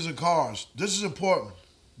containers in cars. This is important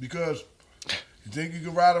because you think you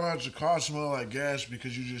can ride around with your car smell like gas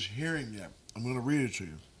because you're just hearing that. I'm going to read it to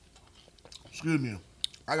you. Excuse me.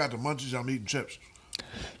 I got the munchies. I'm eating chips.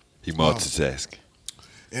 He multitasking.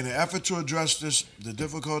 In an effort to address this, the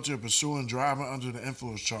difficulty of pursuing driving under the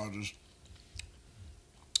influence charges,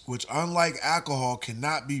 which unlike alcohol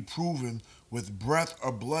cannot be proven with breath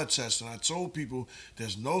or blood tests. And I told people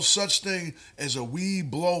there's no such thing as a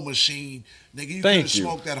weed blow machine. Nigga, you could have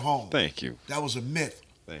smoked at home. Thank you. That was a myth.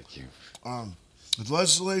 Thank you. The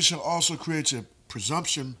legislation also creates a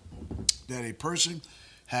presumption that a person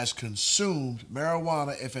has consumed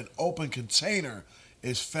marijuana if an open container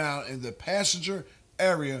is found in the passenger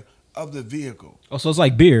area of the vehicle. Oh, so it's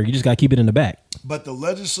like beer. You just got to keep it in the back. But the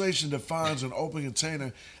legislation defines an open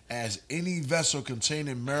container as any vessel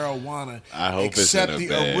containing marijuana I hope except it's in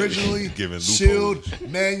the a bag. originally Giving sealed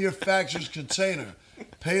manufacturer's container.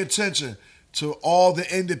 Pay attention to all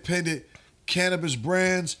the independent cannabis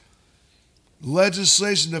brands.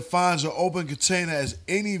 Legislation defines an open container as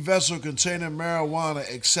any vessel containing marijuana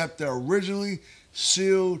except the originally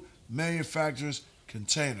sealed manufacturer's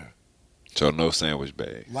container. So no sandwich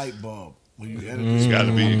bag. Light bulb. When you edit You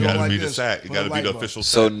gotta be. You Go gotta like be the this, sack. You put a gotta be light the bulb. official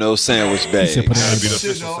So sack. no sandwich said bag. put it Gotta be the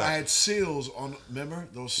Shit, official no, I sack. had seals on. Remember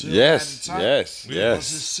those seals? Yes, at the top? yes, Once it's yes.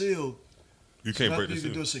 sealed, You can't break nothing you this.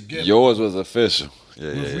 can do. It's a gift. Yours was official. Yeah,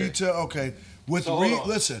 With yeah, yeah. retail, okay. With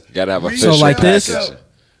listen, Gotta have retail- official So like this? packaging.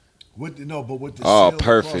 With but with the Oh, seal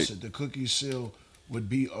across perfect. it, the cookie seal would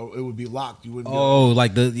be it would be locked. You wouldn't. Oh,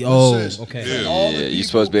 like the Listen, okay. Yeah. all the Yeah, you people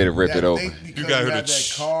supposed to be able to rip that it open. think You because got you her have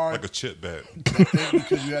that card, like a chip bag. think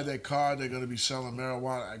because you have that card, they're going to be selling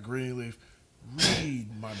marijuana at Greenleaf. Read,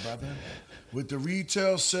 my brother. With the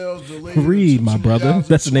retail sales delayed. Read, until my brother.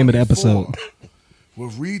 That's the name of the 2024. episode.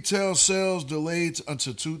 With retail sales delayed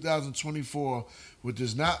until 2024, which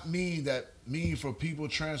does not mean for people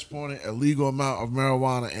transporting a legal amount of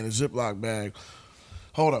marijuana in a Ziploc bag.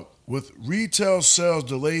 Hold up. With retail sales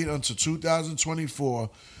delayed until 2024,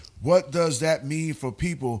 what does that mean for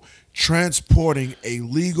people transporting a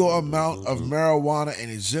legal amount of marijuana in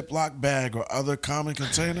a Ziploc bag or other common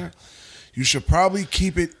container? You should probably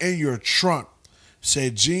keep it in your trunk,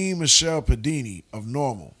 said Jean Michelle Padini of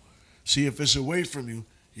Normal. See, if it's away from you,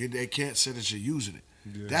 they can't say that you're using it.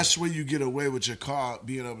 Yeah. That's where you get away with your car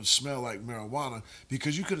being able to smell like marijuana,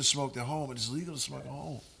 because you could have smoked at home, and it's legal to smoke at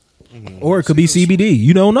home. Mm-hmm. Or it could be CBD.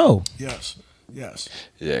 You don't know. Yes.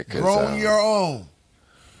 Yeah, Growing your own.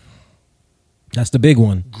 That's the big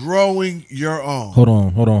one. Growing your own. Hold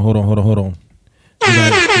on. You gotta do the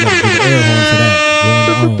air horn for that.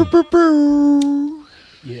 Growing your own.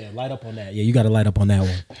 Yeah, light up on that. Yeah, you got to light up on that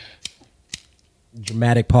one.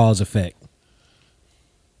 Dramatic pause effect.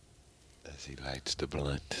 As he lights the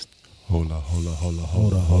blunt Hold on.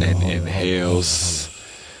 and inhales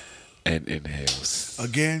and inhales.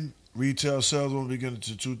 Again, retail sales won't begin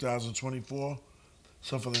until 2024.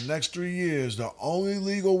 So for the next 3 years, the only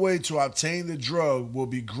legal way to obtain the drug will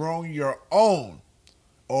be growing your own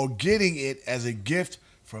or getting it as a gift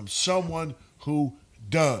from someone who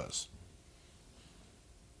does.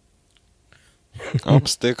 I'm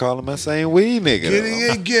still calling my same weed nigga. Getting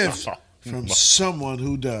a gift from someone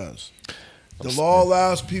who does. The law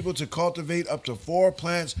allows people to cultivate up to 4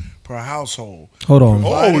 plants per household. Hold on.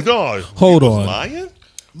 Oh, no. Hold He was on. lying?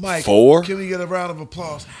 Mike, 4? Can we get a round of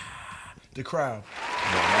applause? The crowd.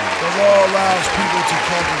 The law allows people to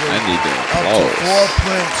cultivate I need the up to applause. 4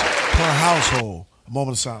 plants per household. A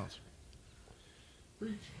moment of silence.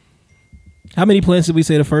 How many plants did we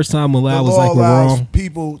say the first time when The I was law like we're allows wrong?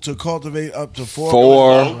 people to cultivate up to 4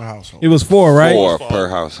 4. plants per household. It was 4, right? 4 per I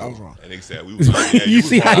was household. wrong. And they said we was yeah, You was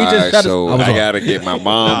see how he wrong. just Alright, tried to- so I was I wrong. gotta get my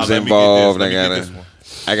mom's let me get involved. this, let me get this one.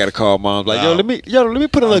 I gotta call moms like, Nah. let me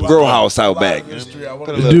put a little grow house out back. History, I Put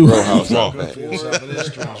want a to little Dude. grow house out Wrong. back. feel something in this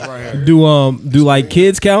streets right here. Do like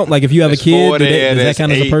kids count? Like if you have a There's kid, 4 do they, there, does that there's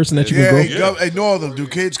count as a 8. person that you Yeah, can hey, grow? hey, Northern, do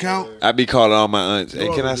kids count? I be calling all my aunts. Hey, can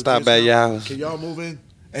Northern, I do stop kids by count? your house? Can y'all move in?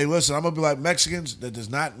 Hey, listen, I'm gonna be like Mexicans. That does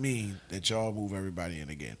not mean that y'all move everybody in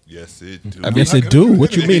again. Yes, it do. Yes, it do.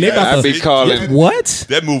 What you mean? They I about be to calling. what?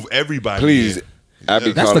 That move everybody. Please, in. I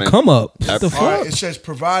be That's calling. the come up. What the All right, fuck? it says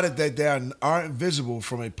provided that they aren't visible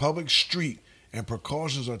from a public street and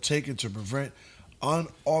precautions are taken to prevent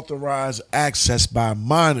unauthorized access by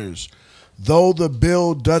minors, though the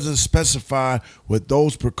bill doesn't specify what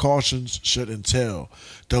those precautions should entail.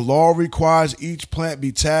 The law requires each plant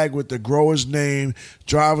be tagged with the grower's name,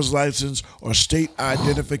 driver's license, or state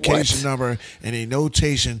identification number and a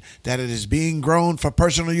notation that it is being grown for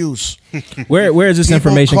personal use. Where is this People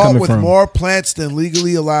information caught coming with from? more plants than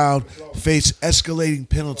legally allowed face escalating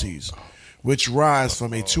penalties, which rise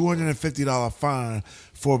from a $250 fine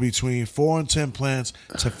for between 4 and 10 plants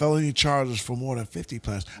to felony charges for more than 50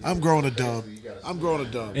 plants. I'm growing a dub.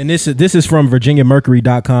 And this is from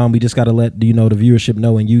VirginiaMercury.com. We just got to let the viewership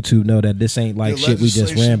know and YouTube know that this ain't like The shit. We just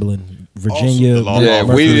legislation rambling. Virginia. Also, the law- Yeah,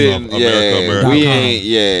 Mercury we of didn't. America, Yeah, America. we .com. ain't.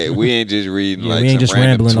 Yeah, we ain't just reading Yeah, like we ain't some just random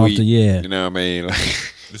rambling off tweet. the- yeah. You know what I mean? Like,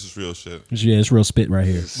 This is real shit. Yeah, it's real spit right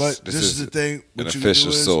here. But this is the thing. an What you official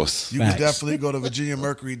can do is source. You Facts. can definitely go to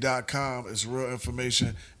VirginiaMercury.com. It's real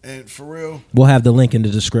information. And for real, We'll have the link in the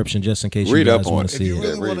description just in case Read you up guys on want it. to if see you it.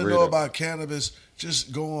 really Yeah, want to read know up. about cannabis,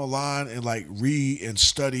 just go online and like read and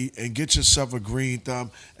study and get yourself a green thumb.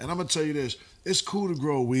 And I'm gonna tell you this: it's cool to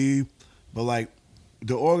grow weed, but like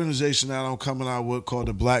the organization that I'm coming out with called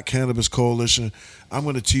the Black Cannabis Coalition, I'm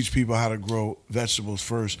gonna teach people how to grow vegetables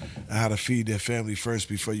first and how to feed their family first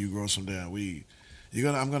before you grow some damn weed.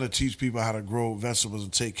 I'm gonna teach people how to grow vegetables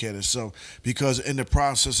and take care of themselves, because in the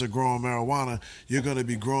process of growing marijuana, you're gonna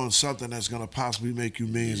be growing something that's gonna possibly make you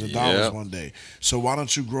millions of dollars Yep. one day. So why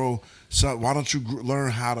don't you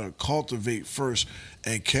learn how to cultivate first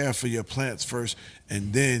and care for your plants first,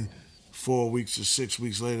 and then 4 weeks or 6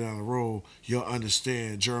 weeks later down the road, you'll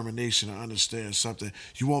understand germination and understand something.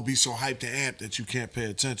 You won't be so hyped and amped that you can't pay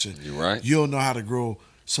attention. You're right. You'll know how to grow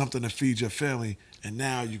something to feed your family, and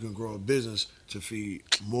now you can grow a business to feed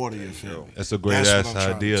more to your family. That's a great That's what ass I'm trying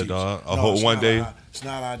to idea, teach. dog. I No, hope it's one not day. It's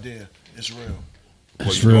not an idea. It's real.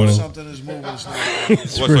 It's You know real. something is moving. It's not. What,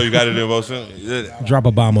 so you got it in motion? That's Drop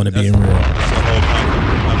a bomb on it being real. the whole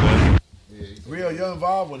concept. My bad. Real, you're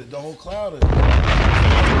involved with it. The whole cloud is.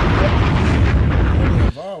 You're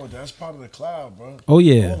involved with that. That's part of the cloud, bro. Oh,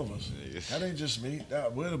 yeah. All of us. That ain't just me.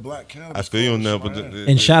 We're the Black Cannabis. I feel you on that, Coalition, but man.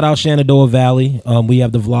 And shout out Shenandoah Valley. We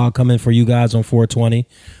have the vlog coming for you guys on 420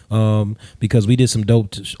 because we did some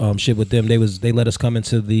dope shit with them. They let us come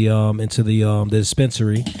into the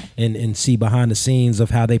dispensary and see behind the scenes of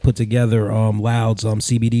how they put together Loud's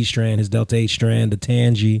CBD strand, his Delta 8 strand, the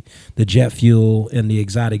Tangy, the Jet Fuel, and the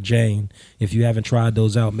Exotic Jane. If you haven't tried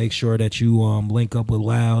those out, make sure that you link up with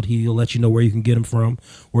Loud. He'll let you know where you can get them from,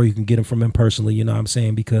 where you can get them from him personally. You know what I'm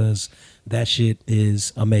saying? Because that shit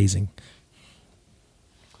is amazing.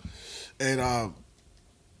 And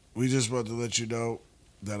we just want to let you know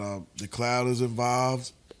that the cloud is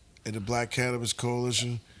involved in the Black Cannabis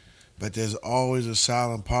Coalition, but there's always a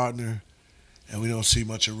silent partner, and we don't see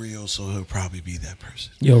much of Rio, so he'll probably be that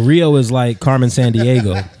person. Yo, Rio is like Carmen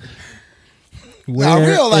Sandiego. Where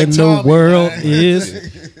Rio like in the Tommy, world man.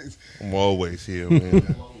 is I'm always here,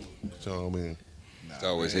 man. So, I mean, It's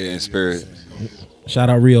always here in spirit. shout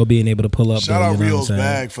out Rio being able to pull up. Shout though, out you know what I'm Rio's saying?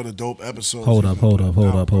 bag for the dope episodes. Hold up.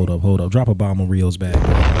 Drop a bomb on Rio's bag. I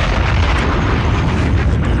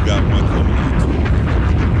do got one coming out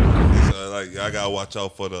too. It's, like I gotta watch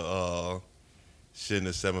out for the shit in the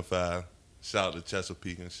 7-5. Shout out to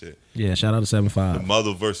Chesapeake and shit. Yeah, shout out to The 7-5.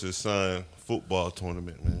 mother versus son football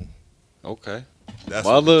tournament, man. Okay. That's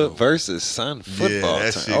Mother dope. versus son football.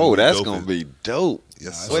 that team. shit Oh, gonna be that's dope. gonna be dope.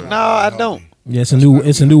 Yes, But sir. no, I don't. Yeah, it's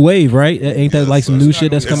a new wave, right? Ain't that Yes, like some sir. new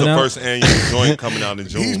shit that's It's coming the out? first annual joint coming out in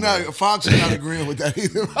June. He's not. man. Fox is not agreeing with that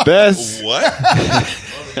either. That's What?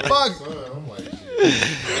 Fuck. I'm like,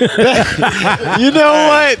 you know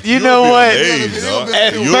what? You know You'll be what? amazed, dog.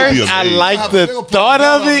 At You'll be first, I amazed. liked the thought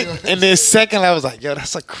of it, and then second, I was like, "Yo,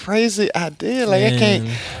 that's a crazy idea. Like, Man.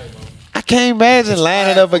 I can't imagine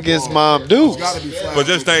lining up against Mom It's Duke." got to be flag. But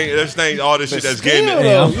just think all the shit that's getting still, it.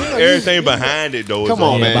 though, Everything behind it though. Is Come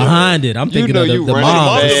on, Yeah, man. behind it. I'm You thinking know of you the running The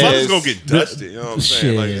mom. fast. mother's gonna get dusted. You know what I'm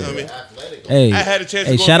saying? Like, you know what I mean? Hey, I had a chance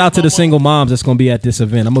to hey, go shout with out to my the mom. single moms that's gonna be at this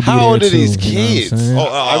event. I'm gonna be How there old are too, these you know what I'm kids? saying?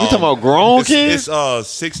 Are we talking about grown kids? It's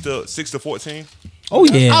 6 to 14. Oh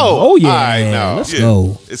yeah, Oh, yeah. all right, no. Let's Yeah.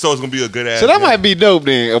 go. So it's gonna be a good ass. So that might be dope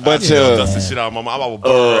then. A bunch dust the of shit out of my mom. I'm about to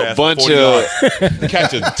burn her ass for bunch 40 of- yards.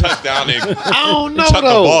 Catch a touchdown and I don't know chuck the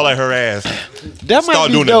though. ball at her ass. That might Start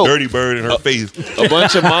be doing dope. a dirty bird in her face. A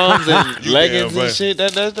bunch of moms in You leggings damn and right. shit.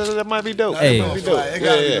 That might be dope. Hey. That might be dope. Flag. It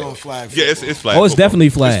got to be Yeah, on flag. Yeah, it's flag. Oh, it's football. definitely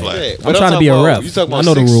flag. Yeah, I'm but trying to be a talking ref. about- you talking I about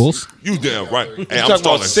know the 6 rules. You damn right. Hey, I'm talking about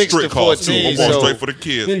starting 6 strict to calls too. 14, I'm going so- straight for the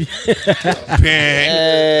kids. Bang.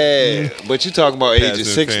 Hey, but you talking about ages Passing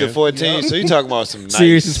 6 to fan. 14, so you talking about some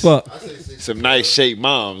Serious as nice, fuck. some nice shaped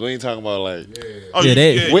moms. We ain't talking about like. Oh, Yeah,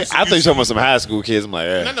 they- I thought you talking about some high school kids. I'm like,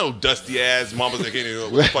 I yeah. know dusty ass mamas that can't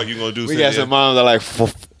even. What the fuck you gonna do? We got some moms that like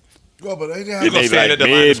Well, but they You have They gonna be stand like at the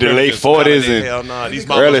line of mid to late scrimmage 40s and and hell nah, these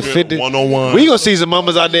early mamas 50s. 1-on-1. We gonna see some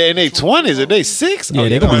mamas out there in their 20s. If they 6, Yeah,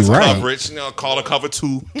 they gonna Press be right. coverage, you know, call a cover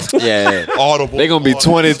 2, Yeah, audible. they gonna be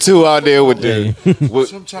 22 out there with the with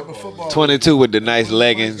some type of football. 22 with the nice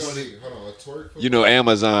leggings. hold on, a twerk You know,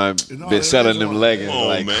 Amazon been selling them leggings Come on,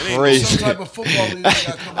 like man. Ain't no Some crazy. type of football league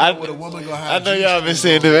that come out with a woman gonna have. I know y'all been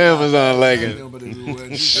seeing them Amazon leggings.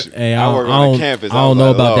 leggings. Hey, I I work don't, on I the don't, campus. I I don't was know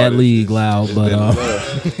like, about that Lord, league, Loud, but They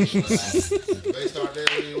start that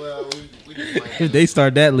league, well, we just might. if they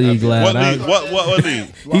start that league, What Loud, I- league? What league?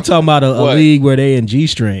 he talking about a What? league where they in G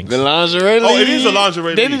strings. The lingerie league. Oh, it is a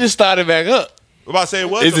lingerie They league. need to start it back up. I'm about to say it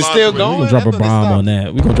was. Is the it still lingerie. going? We gonna drop a I thought they bomb stopped. on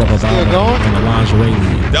that. We gonna drop a bomb Still on going? the lingerie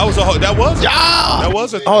league. That was Y'all. that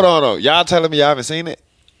was a Hold on. Y'all telling me y'all haven't seen it?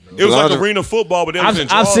 It was like Lingerie- arena football, but it was in I've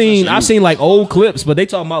drawers and seen shit. like old clips, but they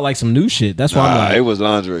talking about like some new shit. That's why I'm Nah, like, it was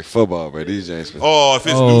lingerie football, bro. These James. Oh, if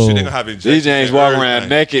it's new shit, they gonna have it. These James walking around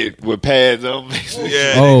naked with pads on.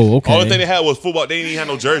 Yeah. Oh, okay. Only thing they had was football. They didn't even have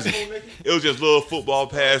no jersey. It was just little football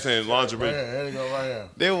pads and lingerie. There you go, right here.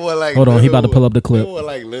 They wore like. Hold on, he about to pull up the clip. They wore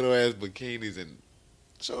like little ass bikinis and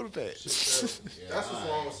shoulder pads. That's what's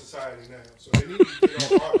wrong with society now. So they need to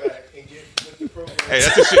get on our back and get with the program. Hey,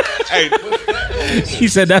 that's the shit. Hey, he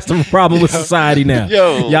said that's the problem with society now.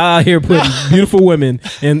 Yo. Y'all out here putting beautiful women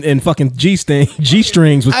in fucking G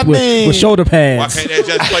strings with, I mean- with shoulder why pads. can't they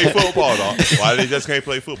just play football, dog? Why they just can't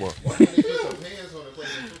play football? Put some pants on and play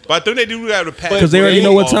some football. But I think they do have the pass. Because they already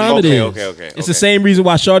know what time it is. Okay. It's the same reason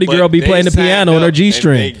why Shorty But girl be they playing the signed piano on up her and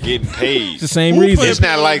G-string. They getting paid. It's the same reason. It's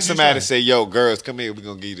not like somebody say, "Yo, girls, come here. We're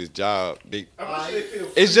gonna give you this job."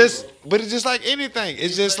 It's just, but it's just like anything.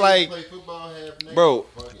 It's just like, bro.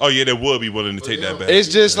 Oh yeah, they would be willing to take that back. It's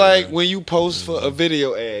just like when you post for a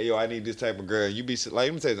video ad. Yo, I need this type of girl. You be like,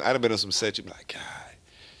 let me tell you, I'd have been on some set. You be like, God,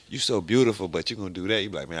 you so beautiful, but you gonna do that? You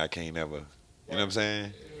be like, man, I can't never. You know what I'm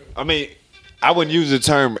saying? I mean, I wouldn't use the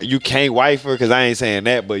term you can't wife her because I ain't saying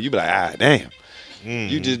that, but you be like, damn.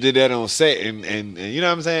 You just did that on set, and you know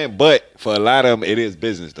what I'm saying? But for a lot of them, it is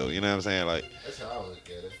business, though. You know what I'm saying? Like, That's how I look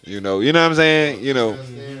at it. you know what I'm saying? You know,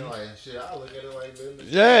 Understand? Like, shit, I look at it like business.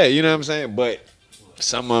 yeah, you know what I'm saying? But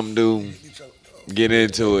some of them do get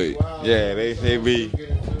into it. Yeah, they be,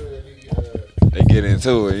 they get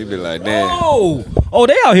into it. You be like, damn. Oh,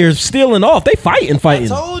 they out here stealing off. They fighting. I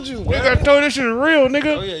told you, bro. Nigga, I told this shit real,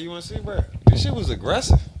 nigga. Oh, yeah, you want to see, bro? This shit was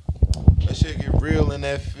aggressive. That shit get real in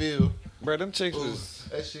that field. Bro, them chicks was...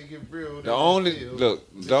 That shit get real. The only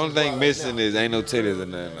thing missing is ain't no titties or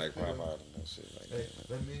nothing like pop out and no shit like that.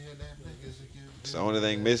 It's the only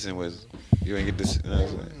thing missing was you ain't get this. You know what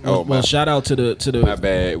I'm saying? Oh, Well, my, shout out to the my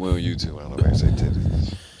bad. We on YouTube. I don't know if I can say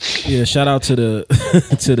titties. yeah. Shout out to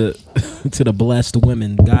the to the blessed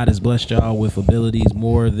women. God has blessed y'all with abilities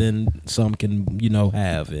more than some can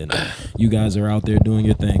have, and you guys are out there doing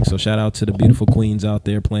your thing. So shout out to the beautiful queens out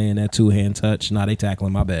there playing that 2-hand touch. Nah, they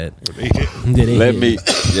tackling. My bad. Yeah, they Let hit. me,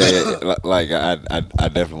 like I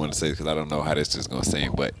definitely want to say because I don't know how this is gonna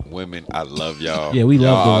seem, but women, I love y'all. Yeah, we love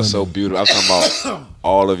y'all the are women. so beautiful. I'm talking about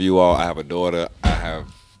all of you all. I have a daughter. I have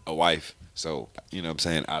a wife. So you know what I'm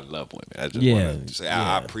saying. I love women. I just want to say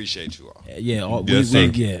I appreciate you all. Yeah, Yes, we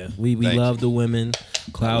sir. Thank love you. the women.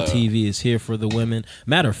 Cloud TV is here for the women.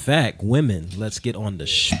 Matter of fact, women, let's get on the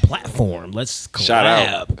platform. Let's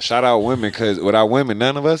collab. Shout out women because without women,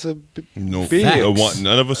 none of us would No, be here.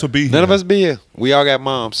 none of us will be here. None of us be here. We all got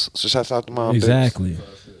moms. So shout out to mom. Exactly.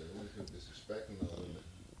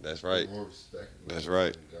 That's right. That's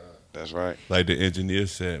right. That's right. Like the engineer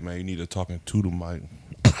said, man, you need to talking to the mic.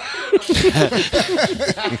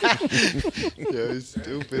 Yeah, he's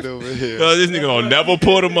stupid over here. Cause this nigga gonna never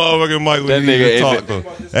pull the motherfucking mic That when he nigga talk.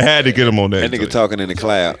 Though. I had to get him on that. That nigga talking in the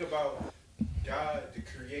cloud. Think about God, the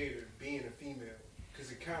creator, being a female,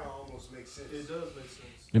 because it kind of almost makes sense. It does make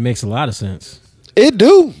sense. It makes a lot of sense. It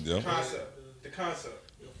do. Yeah. The concept.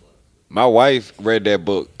 My wife read that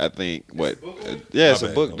book. I think what? Yeah, it's My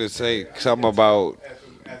a bad. book that say something about.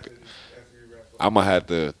 After we wrap up. I'm gonna have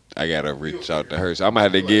to. I gotta reach out to her. So I'm gonna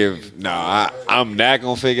have to give. No, I'm not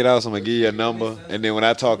gonna figure it out. So I'm gonna give you a number, and then when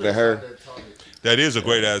I talk to her, That is a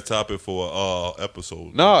great ass topic for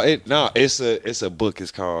episode. it's a book.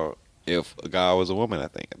 It's called "If a God Was a Woman." I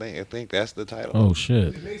think that's the title. Oh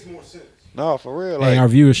shit. It makes more sense. No, for real. Hey, Like, our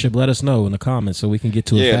viewership, let us know in the comments so we can get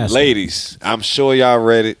to it yeah, faster. ladies. I'm sure y'all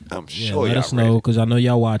read it. I'm Yeah, sure let y'all us read know it. because I know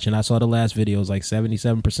y'all watching. I saw the last video; it was like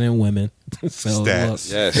 77% women. So Stats. look,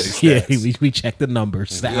 Yes. yeah, we checked the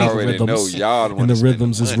numbers. The We already know algorithms. y'all the one and the to spend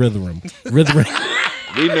rhythms the is money. rhythm.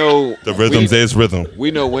 We know The rhythms is rhythm.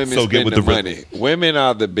 We know women So get spend with the the money. Women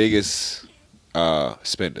are the biggest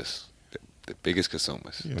spenders, the biggest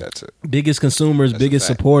consumers. That's it. Biggest consumers, That's a biggest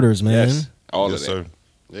fact. supporters, man. Yes, all Yes, of that. sir.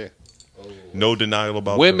 Yeah. No denial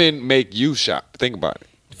about Women make you shop. Think about it.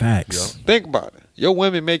 Facts. Think about it. Your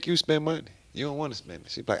women make you spend money. You don't want to spend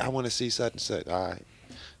it. She's like, I want to see such and such. All right.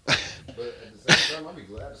 But at the same time, I'd be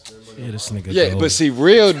glad to spend money. Yeah, this nigga. Yeah, gold. but see,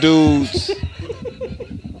 real dudes.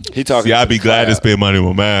 He talking. See, I'd to be the glad to crowd. spend money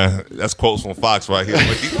with man. That's quotes from Fox right here.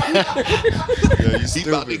 Yeah, you see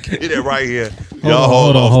about to get it right here. Y'all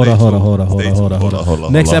Hold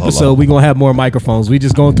on. Next episode, we gonna have more microphones. We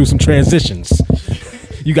just going through some transitions.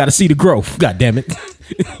 You got to see the growth. God damn it.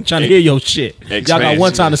 Trying to hear your shit. Y'all got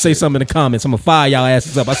one time to say something in the comments. I'm gonna fire y'all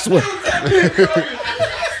asses up. I swear.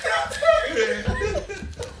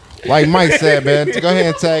 Like Mike said, man, go ahead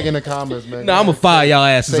and tag in the comments, man. No, I'm gonna fire y'all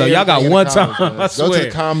asses Say up. Y'all got everything in one the time. comments, I man. Go to swear.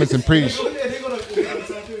 the comments and preach.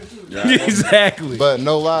 Exactly. But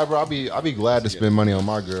no lie, bro. I be glad to spend money on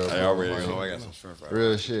my girl. I bro. already Like, know. I got some shrimp fries.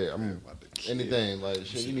 real shit. Anything like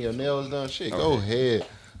shit. You need your nails done. Shit, go ahead.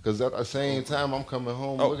 Cause at the same time, I'm coming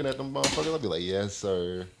home looking at them motherfuckers. I'll be like, yes,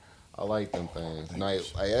 sir. I like them things. Like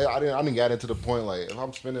I didn't get into the point like if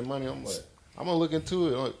I'm spending money, I'm like I'm gonna look into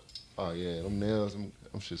it. I'm like, oh yeah, them nails, them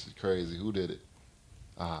shits is crazy. Who did it?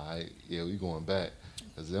 Alright, yeah, we going back.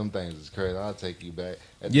 Cause them things is crazy. I'll take you back.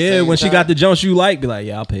 At the Yeah, same when she time- got the jumps you like, be like,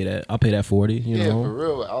 yeah, I'll pay that. I'll pay that 40. You yeah, know. for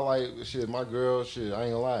real. I like shit. My girl, shit. I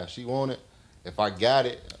ain't gonna lie. She want it. If I got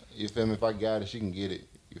it, you feel me? If I got it, she can get it.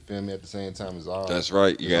 You feel me? At the same time, it's all. That's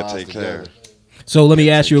right. You it's gotta all take care. together. So let me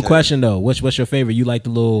ask you a question though. What's your favorite? You like the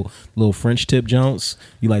little French tip Jones?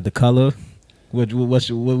 You like the color? What you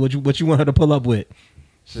want her to pull up with?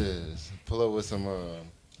 Shit, pull up with some.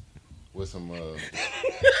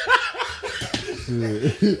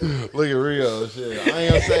 Look at Rio. Shit, I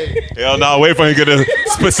ain't gonna say. Hell no, wait for him to get a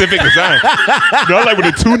specific design. No, like with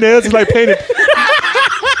the 2 nails, it's like painted.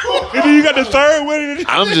 And then you got the third one.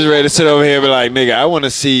 I'm just ready to sit over here and be like, nigga, I want to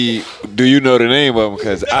see. Do you know the name of them?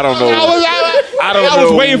 Because I don't know. I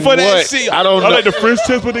was waiting for that shit. I don't know. like the French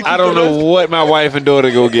tips with the. I don't know what my wife and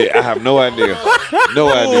daughter go get. I have no idea. No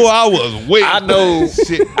idea. Oh, I was waiting. I know.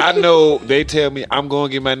 I know. They tell me I'm going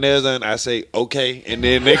to get my nails done. I say okay, and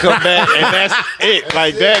then they come back, and that's it.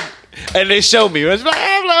 Like that. And they show me. I'm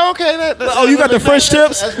like, okay. Oh, you got the French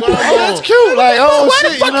tips? That's cute. Like, oh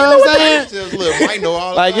shit, you know what I'm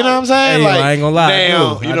saying? Like, you know what I'm saying? Hey, Like, I ain't gonna lie.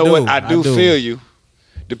 Now, you know what? I do do. feel you.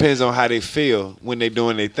 Depends on how they feel when they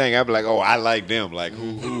doing their thing. I be like, oh, I like them. Like,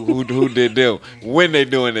 who did them when they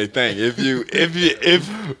doing their thing? If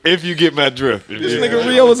you get my drift. This nigga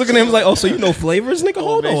Rio was looking at him like, oh, so you know flavors, nigga?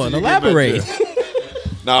 Hold on, elaborate.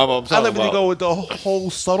 No, I'm I talking let them about. go with the whole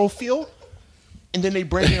subtle feel, and then they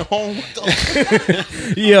bring it home.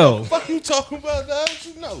 Yo, What the fuck you talking about? That?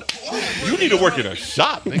 You know, you need to work in a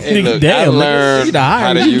shop. Nigga. Hey, look, Damn, I nigga. learned You the hire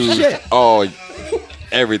how to you use shit.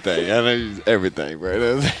 everything. I know use everything,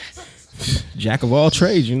 bro. jack of all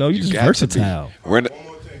trades. You know, you just got to be. versatile.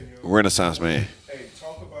 Renaissance man. Hey,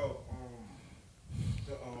 talk about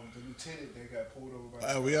the lieutenant that got pulled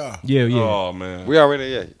over by. We are. Yeah. Oh man. We already,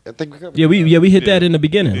 yeah. I think we covered. Yeah, we hit that in the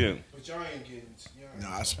beginning. Yeah. But y'all ain't getting.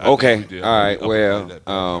 Okay, I think we did. all right. I Well, like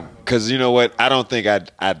that. because you know what, I don't think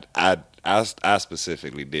I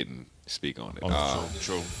specifically didn't speak on it.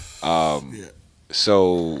 True.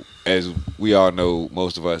 So as we all know,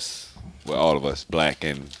 most of us, well, all of us, black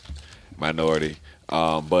and minority,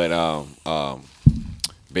 but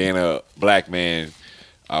being a black man,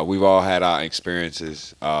 we've all had our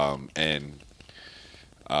experiences, and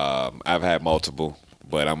I've had multiple.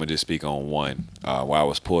 But I'm gonna just speak on one where I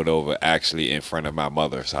was pulled over actually in front of my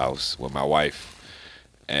mother's house with my wife,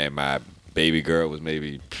 and my baby girl was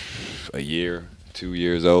maybe a year, 2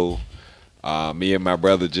 years old. Me and my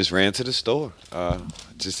brother just ran to the store,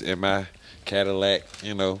 just in my Cadillac,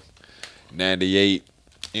 98,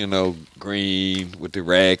 green with the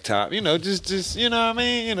rag top, just you know what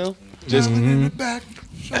I mean, just in the back,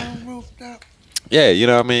 showing roof down. yeah, you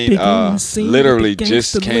know what I mean. Big in the scene Literally with the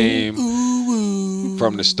just gangsta came Ooh.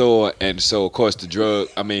 from the store, and so of course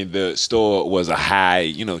the store was a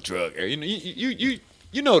high, drug area.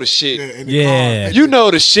 You know the shit. In the Yeah. car. You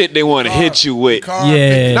know the shit they want to hit you with.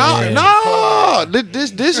 Yeah. No.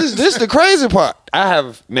 This is the crazy part.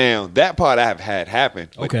 That part I have had happen.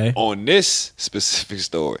 But Okay. on this specific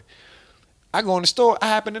story, I go in the store. I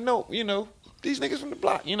happen to know, these niggas from the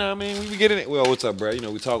block. You know what I mean? We get in it. Well, what's up, bro?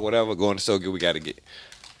 We talk whatever. Go in the store. Get what we got to get.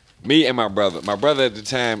 Me and my brother. My brother at the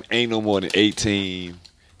time ain't no more than 18,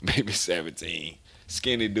 maybe 17.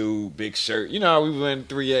 Skinny dude, big shirt. You know how we went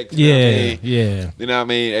 3X. You know what I mean? Yeah. You know what I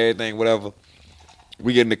mean? Everything, whatever.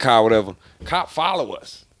 We get in the car, whatever. Cop follow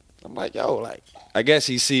us. I'm like, yo, I guess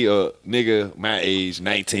he see a nigga my age,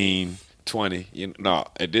 19, 20.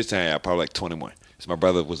 At this time, I probably like 21. So my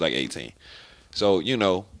brother was like 18. So,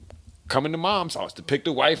 coming to mom's house to pick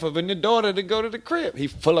the wife up and the daughter to go to the crib. He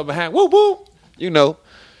pull up behind, whoop, whoop. All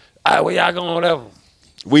right, where y'all going, whatever.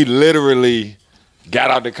 We literally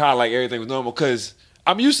got out the car like everything was normal because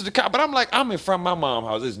I'm used to the car, but I'm like, I'm in front of my mom's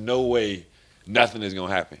house. There's no way nothing is going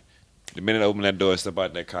to happen. The minute I open that door and step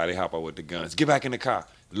out that car, they hop out with the guns. Get back in the car.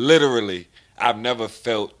 Literally, I've never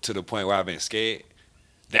felt to the point where I've been scared.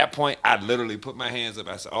 That point, I literally put my hands up.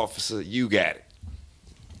 I said, officer, you got it.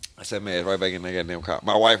 I said, man, it's right back in that goddamn car.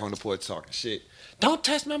 My wife on the porch talking shit. Don't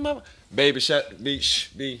touch my mama. Baby,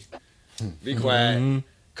 be quiet.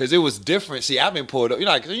 Because it was different. See, I've been pulled up.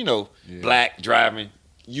 Black driving,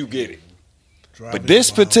 you get it. But this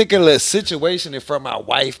particular situation in front of my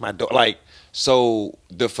wife, my daughter, so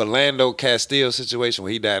the Philando Castile situation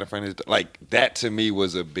where he died in front of his, that to me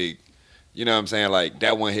was a big, you know what I'm saying?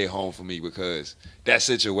 That one hit home for me because that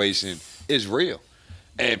situation is real.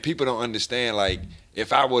 And people don't understand,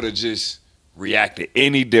 if I would have just reacted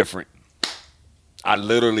any different, I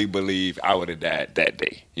literally believe I would have died that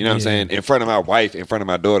day. You know what I'm saying? In front of my wife, in front of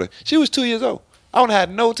my daughter. She was 2 years old. I would have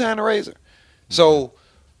had no time to raise her. So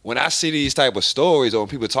when I see these type of stories or when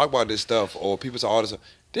people talk about this stuff or people talk all this stuff,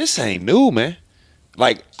 this ain't new, man.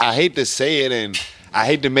 I hate to say it and I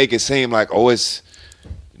hate to make it seem like, oh, it's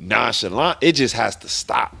nonchalant. It just has to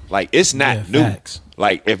stop. It's not new. Facts.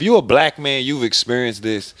 If you're a black man, you've experienced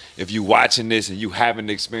this. If you watching this and you haven't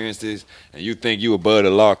experienced this and you think you above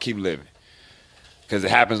the law, keep living. Because it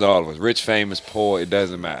happens to all of us. Rich, famous, poor, it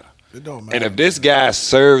doesn't matter. It don't matter. And if this guy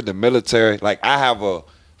served the military, like I have a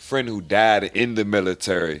friend who died in the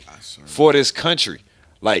military for this country.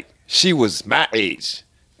 Like she was my age,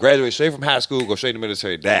 graduated straight from high school, go straight to the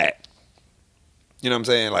military, died. You know what I'm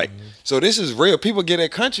saying? Like, so this is real. People get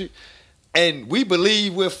that country, and we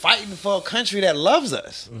believe we're fighting for a country that loves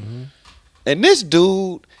us. And this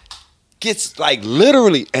dude gets like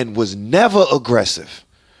literally and was never aggressive.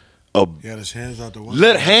 He had his hands out the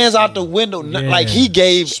window. Hands out the window. Yeah. Like he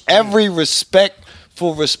gave every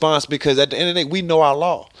respectful response because at the end of the day, we know our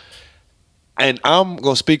law. And I'm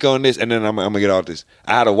going to speak on this and then I'm going to get off this.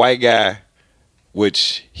 I had a white guy,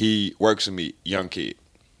 which he works with me, young kid.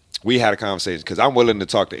 We had a conversation because I'm willing to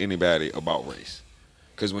talk to anybody about race.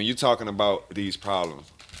 Because when you're talking about these problems,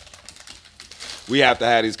 we have to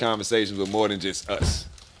have these conversations with more than just us.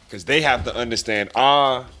 Because they have to understand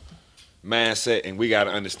our mindset and we got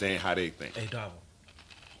to understand how they think. Hey, Davo.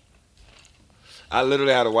 I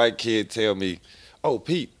literally had a white kid tell me, "Oh,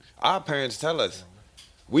 Pete, our parents tell us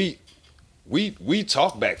we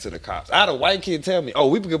talk back to the cops." I had a white kid tell me, "Oh,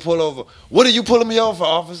 we can pull over. What are you pulling me over for,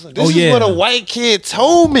 officer?" This is what a white kid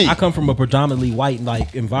told me. I come from a predominantly white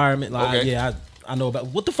like environment. Like, Okay. yeah, I know about.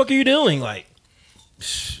 What the fuck are you doing? Like,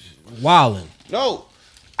 wilding. No,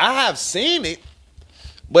 I have seen it,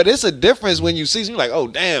 but it's a difference when you see something like, "Oh,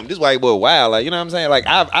 damn, this white boy wild." Like, you know what I'm saying? Like,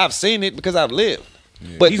 I've seen it because I've lived.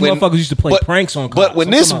 But These motherfuckers used to play pranks on cops. But when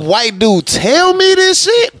I'm this talking about- white dude tell me this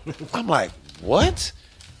shit, I'm like, what?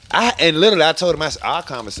 And literally, I told him, I said, our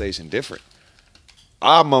conversation different.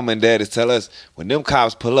 Our mom and daddies tell us when them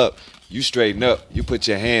cops pull up, you straighten up, you put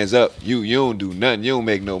your hands up, you don't do nothing, you don't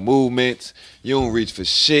make no movements, you don't reach for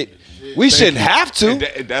shit. We shouldn't have to.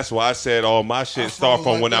 And that's why I said all my shit I start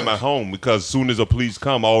follow from when like I'm that. at home, because as soon as the police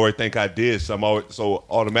come, I already think I did something. So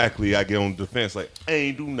automatically I get on the defense like, I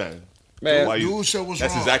ain't do nothing. Man, So why Dude said what's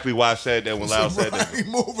that's wrong. exactly why I said that when Lau said that. He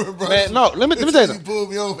moving, bro. Man, no, let me tell you He something.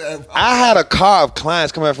 pulled me over. I had a car of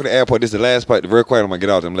clients coming out from the airport. This is the last part. Real quick, I'm gonna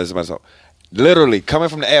get out and listen to myself. Literally coming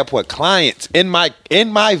from the airport, clients in my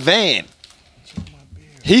van.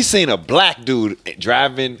 He seen a black dude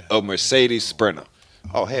driving a Mercedes Sprinter.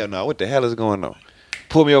 Oh hell no! What the hell is going on?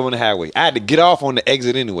 Pulled me over on the highway. I had to get off on the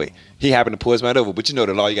exit anyway. He happened to pull us right over, but you know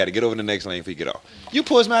the law. You got to get over the next lane before you get off. You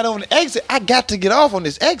pull us right over on the exit. I got to get off on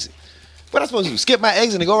this exit. What am I supposed to do? Skip my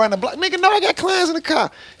exit and go around the block? Nigga, no, I got clients in the car.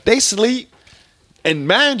 They sleep. And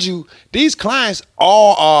mind you, these clients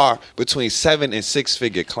all are between 7 and 6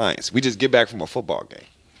 figure clients. We just get back from a football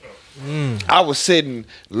game. I was sitting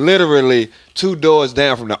literally 2 doors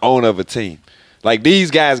down from the owner of a team. Like, these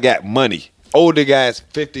guys got money. Older guys,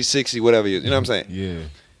 50, 60, whatever it is. You know what I'm saying? Yeah.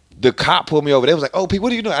 The cop pulled me over. They was like, "Oh, Pete,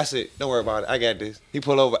 what are you doing?" I said, "Don't worry about it. I got this." He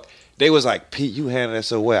pulled over. They was like, "Pete, you handled that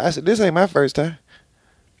so well." I said, "This ain't my first time."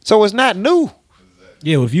 So it's not new.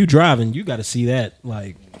 Yeah, if you driving, you got to see that.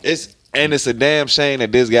 Like, It's a damn shame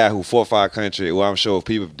that this guy who fought for our country, well, I'm sure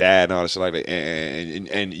people have died and all this shit like that,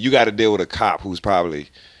 and you got to deal with a cop who's probably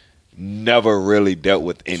never really dealt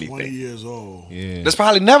with 20 anything. years old. Yeah. That's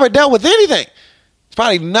probably never dealt with anything. He's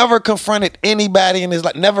probably never confronted anybody in his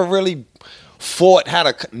life, never really fought,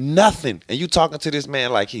 nothing. And you talking to this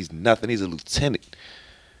man like he's nothing. He's a lieutenant.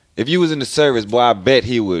 If you was in the service, boy, I bet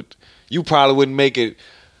he would. You probably wouldn't make it.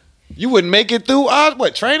 You wouldn't make it through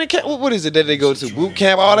training camp? What is it that they go to? Boot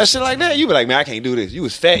camp, all that shit like that? You be like, man, I can't do this. You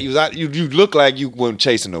was fat. You was out. You look like you weren't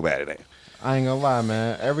chasing nobody there. I ain't gonna lie,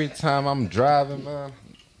 man. Every time I'm driving, man,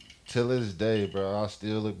 till this day, bro, I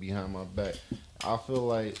still look behind my back. I feel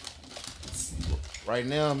like right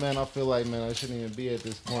now, man, I shouldn't even be at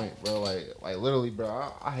this point, bro. Like literally,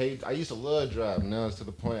 bro, I used to love driving. Now it's to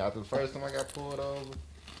the point after the first time I got pulled over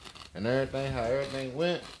and everything, how everything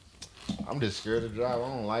went, I'm just scared to drive. I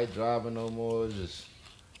don't like driving no more. It's just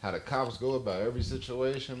how the cops go about every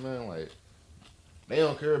situation, man. Like, they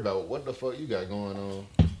don't care about what the fuck you got going on.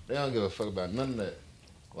 They don't give a fuck about none of that.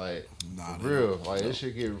 Like, Nah, for real. Like, it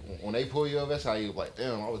should get, when they pull you over, that's how you like,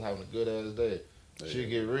 damn, I was having a good ass day. Shit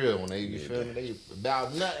get real when they, you feel me? They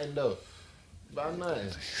about nothing though. About nothing.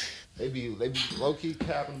 They be low key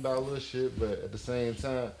capping about little shit, but at the same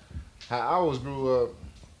time, how I always grew up,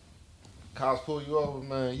 cops pull you over,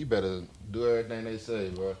 man, you better do everything they say,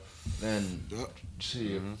 bro. Then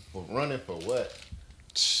shit, for running for what?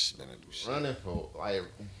 Running for like,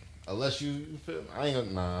 unless you feel me? I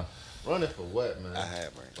ain't gonna running for what, man? I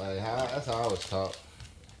have, man. Like that's how I was taught.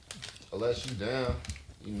 Unless you down,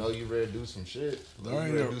 you know you ready to do some shit. You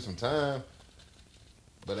ready to do some time.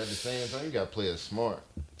 But at the same time, you gotta play it smart.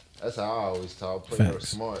 That's how I always talk. Play it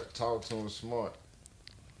smart. Talk to them smart.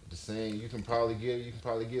 The same, you can probably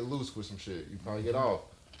get loose with some shit. You can probably get off.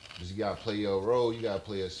 Just you gotta play your role. You gotta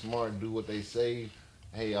play it smart. Do what they say.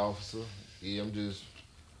 Hey, officer. Yeah, I'm just.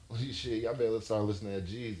 Shit, y'all better start listening to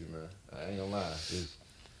Jeezy, man. I ain't gonna lie.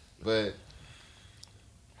 But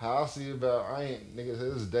how I see about I ain't niggas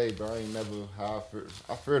to this day, bro. I ain't never how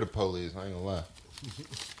I fear the police. I ain't gonna lie.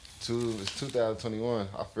 It's 2021.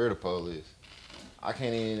 I fear the police. I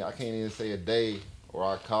can't even say a day where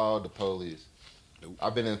I called the police. Nope.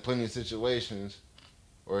 I've been in plenty of situations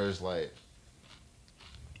where it's like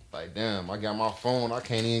damn, I got my phone, I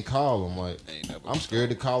can't even call them. Like I'm scared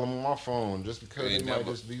to call them on my phone just because they might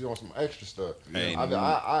just be on some extra stuff.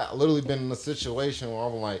 I literally been in a situation where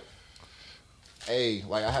I'm like, hey,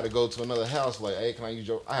 like I had to go to another house. Like, hey, can I use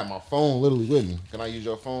your? I have my phone literally with me. Can I use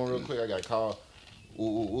your phone real quick? I got to call.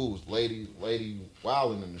 Ooh, lady,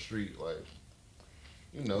 wilding in the street. Like,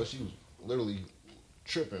 you know, she was literally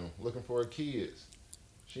tripping, looking for her kids.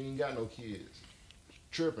 She ain't got no kids.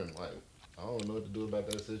 Tripping, like. I don't know what to do about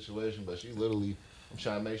that situation, but she literally, I'm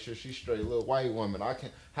trying to make sure she's straight, little white woman. I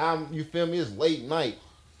can't, how you feel me? It's late night.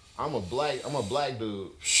 I'm a black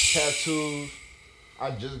dude. Tattoos. I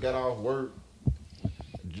just got off work.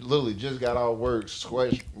 Literally just got off work.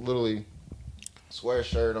 Sweatshirt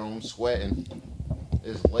on, sweating.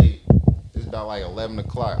 It's late. It's about like 11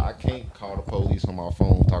 o'clock. I can't call the police on my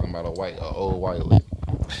phone talking about a old white lady.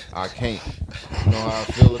 I can't. You know how I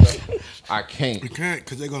feel about it? I can't. You can't,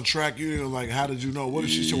 because they're going to track you. They're like, how did you know? What if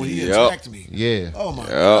she said when he attacked me? Yeah. Oh, my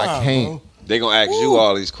God. I can't. Bro. They going to ask you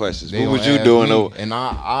all these questions. They What was you doing? And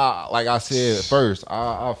I like I said at first,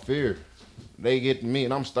 I fear they get to me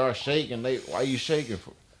and I'm start shaking. Why you shaking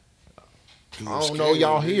for? I don't know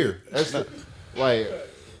y'all here. That's like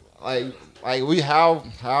we how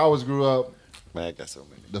I always grew up. Man, I got so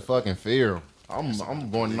many. The fucking fear. I'm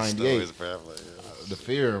born in '98. The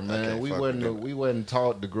fear, man. We wasn't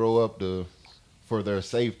taught to grow up for their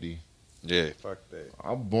safety. Yeah, fuck that.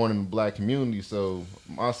 I'm born in the black community, so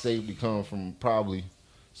my safety comes from probably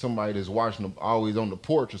somebody that's watching always on the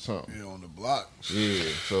porch or something. Yeah, on the block. Yeah,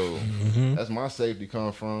 so that's my safety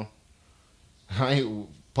come from.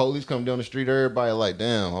 Police come down the street, everybody like,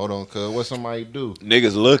 damn, hold on, cuz, what somebody do?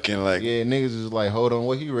 Niggas looking like. Yeah, niggas is like, hold on,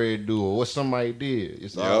 what he ready to do or what somebody did.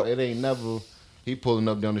 It's all, it ain't never, he pulling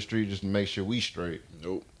up down the street just to make sure we straight.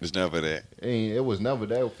 Nope, it's never that. It was never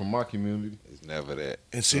that from my community. It's never that.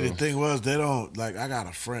 And see, the thing was, they don't, like, I got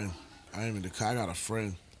a friend. I got a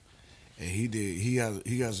friend, and he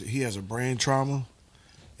has a brain trauma,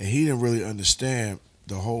 and he didn't really understand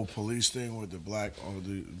the whole police thing with the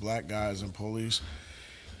black guys in police.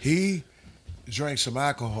 He drank some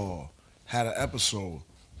alcohol, had an episode,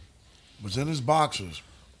 was in his boxers,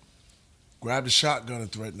 grabbed a shotgun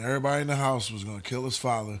and threatened everybody in the house was going to kill his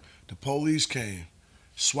father. The police came,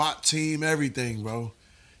 SWAT team, everything, bro.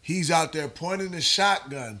 He's out there pointing the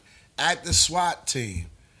shotgun at the SWAT team,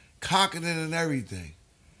 cocking it and everything.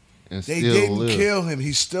 And they didn't kill him.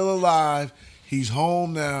 He's still alive. He's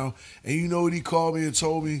home now. And you know what he called me and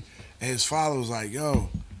told me? And his father was like, yo,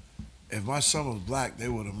 if my son was black, they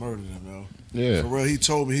would have murdered him, yo. Yeah. For real, he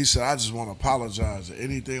told me, he said, I just want to apologize for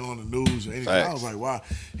anything on the news or anything. Facts. I was like, why?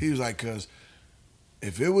 He was like, because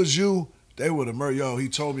if it was you, they would have murdered. Yo, he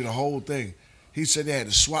told me the whole thing. He said they had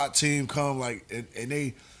the SWAT team come, like, and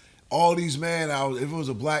they, all these men, if it was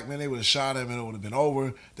a black man, they would have shot him and it would have been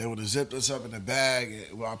over. They would have zipped us up in the bag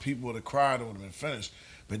and while people would have cried, it would have been finished.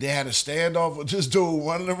 But they had a standoff with this dude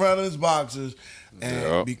running around in his boxes.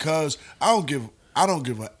 And because I don't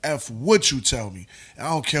give a F what you tell me. I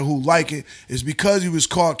don't care who like it. It's because he was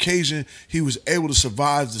Caucasian, he was able to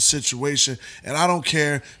survive the situation. And I don't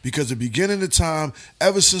care because the beginning of time,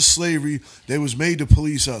 ever since slavery, they was made to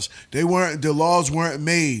police us. The laws weren't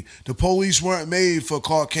made. The police weren't made for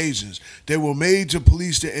Caucasians. They were made to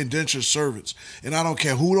police the indentured servants. And I don't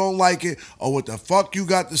care who don't like it or what the fuck you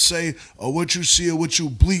got to say or what you see or what you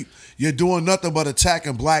bleep. You're doing nothing but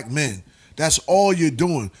attacking black men. That's all you're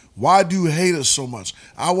doing. Why do you hate us so much?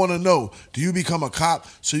 I want to know. Do you become a cop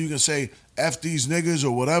so you can say F these niggas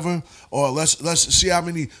or whatever? Or let's see how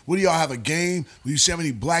many, what do y'all have a game? Will you see how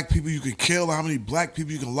many black people you can kill or how many black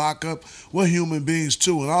people you can lock up? We're human beings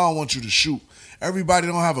too, and I don't want you to shoot. Everybody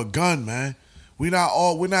don't have a gun, man. We're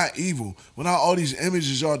not evil. We're not all these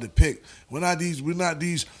images y'all depict. We're not these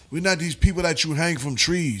people that you hang from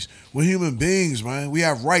trees. We're human beings, man. We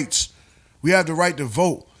have rights. We have the right to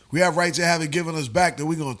vote. We have rights that haven't given us back that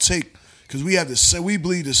we're going to take because we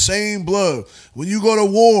bleed the same blood. When you go to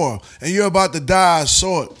war and you're about to die, I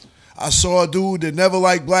saw it. I saw a dude that never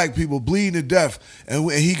liked black people bleeding to death,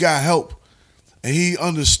 and he got help. And he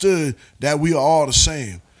understood that we are all the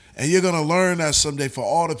same. And you're going to learn that someday for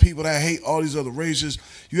all the people that hate all these other races.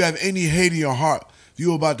 You have any hate in your heart, If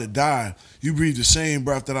you about to die, you breathe the same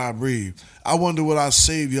breath that I breathe. I wonder would I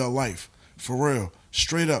save your life? For real.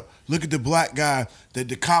 Straight up. Look at the black guy that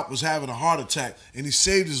the cop was having a heart attack and he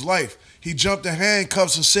saved his life. He jumped in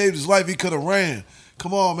handcuffs and saved his life. He could have ran.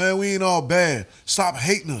 Come on, man. We ain't all bad. Stop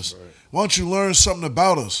hating us. Right. Why don't you learn something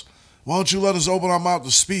about us? Why don't you let us open our mouth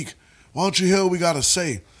to speak? Why don't you hear what we got to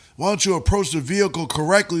say? Why don't you approach the vehicle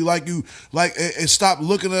correctly and stop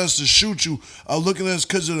looking at us to shoot you or looking at us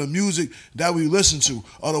because of the music that we listen to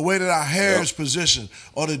or the way that our hair is positioned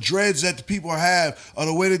or the dreads that the people have or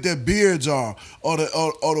the way that their beards are or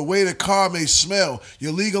the way the car may smell.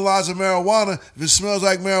 You're legalizing marijuana. If it smells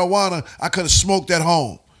like marijuana, I could have smoked at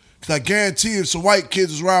home. Because I guarantee if some white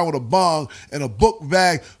kids was around with a bong and a book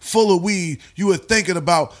bag full of weed, you were thinking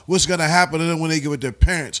about what's going to happen to them when they get with their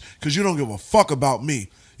parents because you don't give a fuck about me.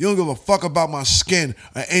 You don't give a fuck about my skin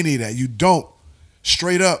or any of that. You don't.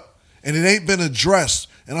 Straight up. And it ain't been addressed,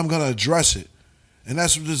 and I'm going to address it. And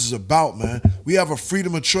that's what this is about, man. We have a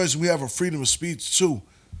freedom of choice, and we have a freedom of speech, too.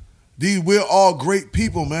 We're all great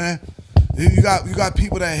people, man. You got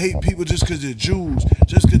people that hate people just because they're Jews,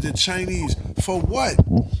 just because they're Chinese. For what?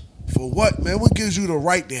 For what, man? What gives you the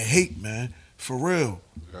right to hate, man? For real.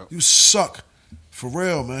 Yep. You suck. For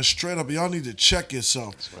real, man. Straight up. Y'all need to check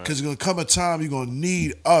yourself. Because there's going to come a time you're going to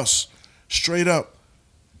need us. Straight up.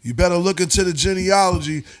 You better look into the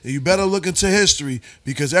genealogy and you better look into history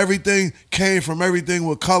because everything came from everything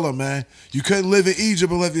with color, man. You couldn't live in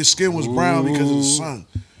Egypt unless your skin was brown because of the sun.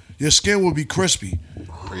 Your skin would be crispy.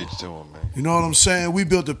 Preach to him, man. You know what I'm saying? We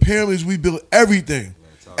built the pyramids. We built everything.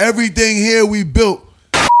 Everything here we built.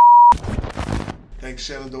 Thanks,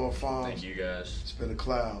 Shenandoah Farms. Thank you, guys. It's been a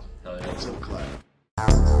cloud. Hell yeah. It's a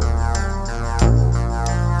cloud.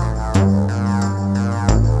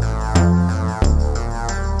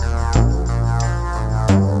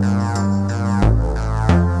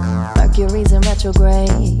 Mercury's in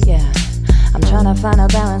retrograde, yeah. I'm trying to find a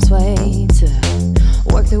balanced way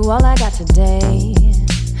to work through all I got today.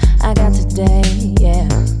 Yeah.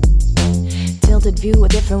 Tilted view a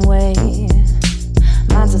different way.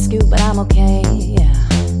 Mine's askew, but I'm okay, yeah.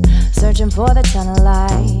 Searching for the tunnel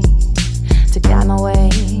light to guide my way.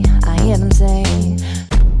 I hear them say,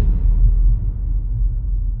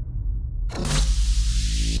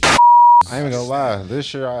 I ain't even gonna lie.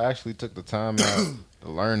 This year I actually took the time out to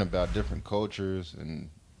learn about different cultures and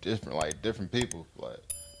different people. Like,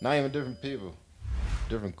 not even different people,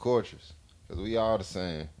 different cultures. Because we all the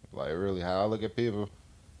same. Like, really, how I look at people,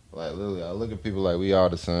 like, literally, I look at people like we all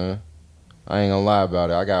the same. I ain't gonna lie about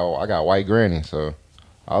it. I got white granny, so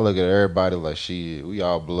I look at everybody like, shit, we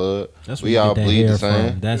all blood. We all bleed the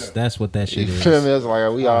same. That's what that shit You is. feel me? It's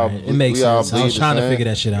like we all It makes we all sense. I bleed was the trying to same. figure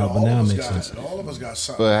that shit out, but now it makes sense. All of us got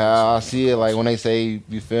something. But how I see it, like when they say,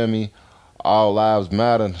 you feel me, all lives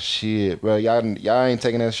matter, shit, bro, y'all ain't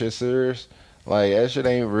taking that shit serious. Like, that shit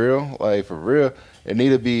ain't real. Like, for real, it need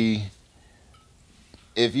to be,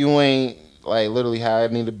 if you ain't, like, literally how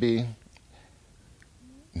it need to be,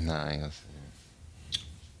 nah, I ain't gonna say it.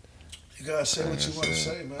 You gotta say what you want to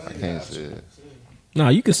say, man. I can't say it. No,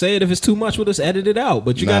 you can say it if it's too much. We'll just edit it out.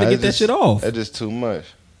 But you got to get that shit off. That's just too much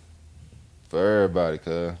for everybody,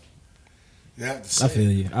 cuz. You have to say I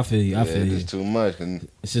feel you. I feel you. I Yeah, feel it's you. just too much. And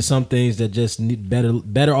It's just some things that just need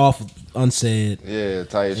better off unsaid. yeah,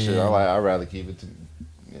 tight shit. Yeah. I'd rather keep it to,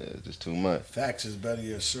 yeah, it's just too much. Facts is better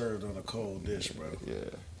yet served on a cold dish, bro. Yeah.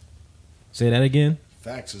 Say that again.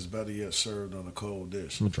 Facts is better yet served on a cold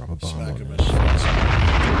dish. I'm gonna drop a bomb Smack on him in that. the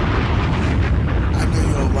face. I know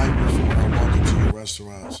you don't like me when I walk into your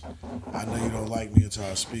restaurants. I know you don't like me until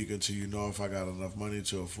I speak, until you know if I got enough money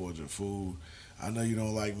to afford your food. I know you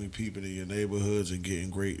don't like me peeping in your neighborhoods and getting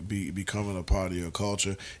great, becoming a part of your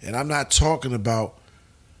culture. And I'm not talking about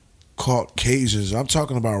Caucasians. I'm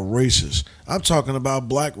talking about races. I'm talking about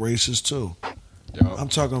black races too. Yo, I'm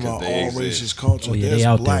talking about 'cause they all exist. races culture. Oh yeah, There's they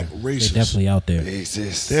out black there. racists. They definitely out there. They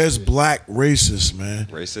exist. There's black racists, man.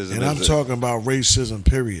 Racism And is I'm a- talking about racism,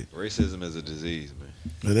 period. Racism is a disease,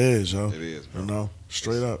 man. It is, yo. It is, bro. You know,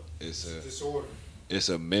 straight up. It's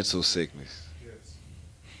a mental sickness.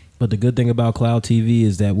 But the good thing about Cloud TV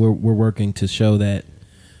is that we're working to show that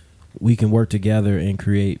we can work together and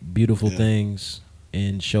create beautiful Yeah. things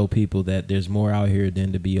and show people that there's more out here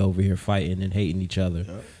than to be over here fighting and hating each other.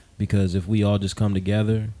 Yep. Because if we all just come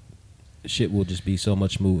together, shit will just be so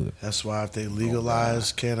much smoother. That's why if they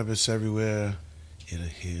legalize cannabis everywhere, it'll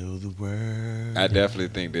heal the world. I definitely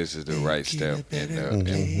think this is the right step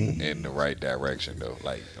in the right direction, though.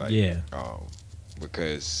 Like Yeah.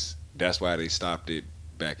 because that's why they stopped it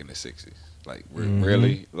back in the '60s. Like Mhm.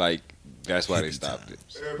 really, like that's why they stopped it.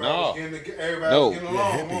 No,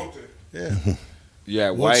 no, Yeah.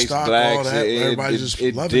 Yeah, whites, Woodstock, all blacks, that, it everybody just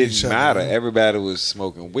didn't loving each other, matter. man. Everybody was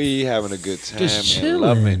smoking weed, having a good time, Just and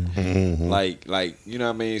loving. chilling. Like you know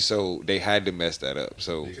what I mean. So they had to mess that up.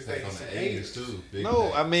 So Niggas take on the 80s too. Big no,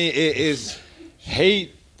 thing. I mean it is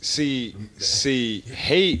hate. See,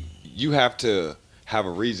 hate. You have to have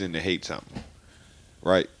a reason to hate something,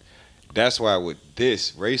 right? That's why with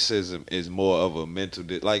this racism is more of a mental.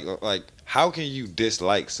 Like how can you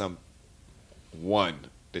dislike someone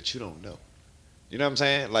that you don't know? You know what I'm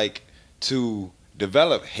saying? Like to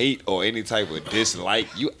develop hate or any type of dislike,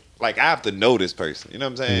 you like I have to know this person. You know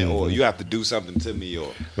what I'm saying? Or you have to do something to me.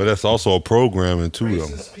 Or But that's also a programming too, though.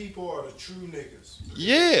 Racist people are the true niggas.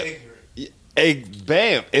 yeah, Ignorant.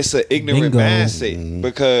 bam, it's an ignorant Bingo. mindset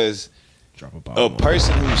because Drop a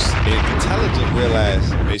person who's intelligent realize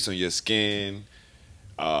based on your skin,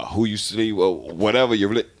 who you sleep, or whatever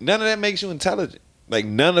none of that makes you intelligent. Like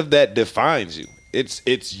none of that defines you.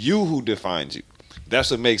 It's you who defines you. That's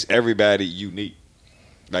what makes everybody unique.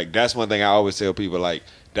 Like that's one thing I always tell people. Like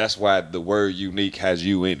that's why the word unique has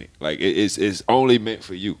you in it. Like it's only meant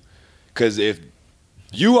for you. Because if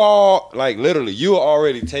you are like literally you are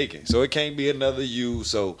already taken, so it can't be another you.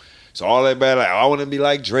 So all that bad like I want to be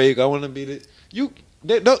like Drake. I want to be the you.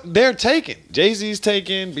 They're taken. Jay-Z's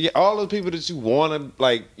taken. All those people that you want to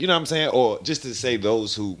like, you know what I'm saying, or just to say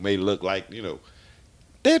those who may look like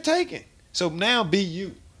they're taken. So now be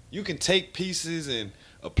you. You can take pieces and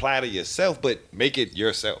apply to yourself, but make it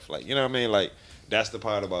yourself. Like, you know what I mean? Like, that's the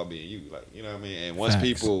part about being you. Like, you know what I mean? And once Facts.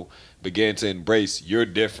 people begin to embrace you're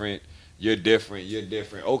different,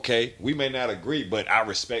 okay, we may not agree, but I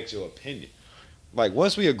respect your opinion. Like,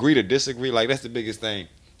 once we agree to disagree, like, that's the biggest thing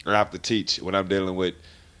I have to teach when I'm dealing with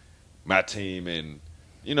my team. And,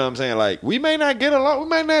 you know what I'm saying? Like, we may not get along. We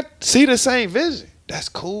might not see the same vision. That's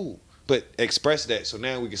cool. But express that. So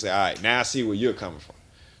now we can say, all right, now I see where you're coming from.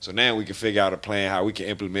 So now we can figure out a plan how we can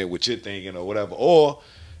implement what you're thinking or whatever. Or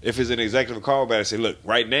if it's an executive call back and say, look,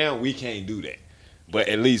 right now we can't do that. But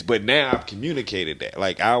now I've communicated that.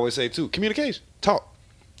 Like I always say too, communication, talk.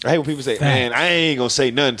 I hate when people say, man, I ain't going to say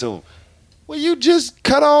nothing to him. Well, you just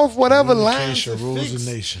cut off whatever lines. Communication rules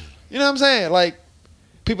the nation. You know what I'm saying? Like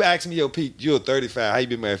people ask me, yo, Pete, you're 35. How you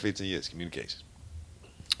been married 15 years? Communication.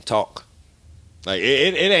 Talk. Like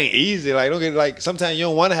it ain't easy. Like don't get like sometimes you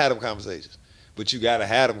don't want to have them conversations. But you gotta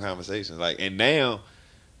have them conversations. Like, and now,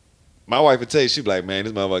 my wife would tell you, she'd be like, man,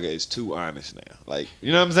 this motherfucker is too honest now. Like,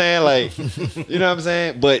 you know what I'm saying? Like, you know what I'm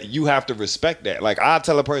saying? But you have to respect that. Like, I'll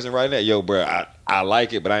tell a person right now, yo, bro, I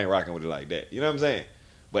like it, but I ain't rocking with it like that. You know what I'm saying?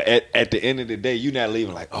 But at the end of the day, you're not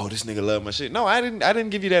leaving like, oh, this nigga love my shit. No, I didn't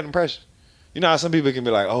give you that impression. You know how some people can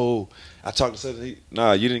be like, oh, I talked to something.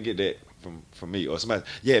 No, you didn't get that from me. Or somebody,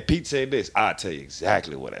 yeah, Pete said this. I'll tell you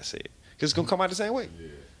exactly what I said. Because it's going to come out the same way. Yeah.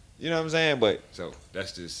 You know what I'm saying? But so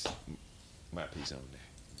that's just my piece on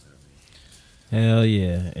that. Hell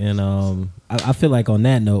yeah. And I feel like on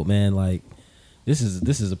that note, man, like this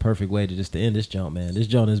is a perfect way to end this jump, man. This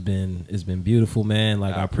jump has been beautiful, man.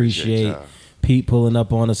 Like I appreciate Pete pulling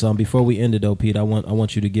up on us. Before we end it though, Pete, I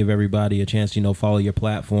want you to give everybody a chance to follow your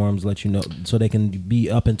platforms, let you know so they can be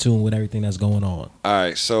up in tune with everything that's going on. All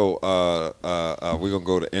right, so we're gonna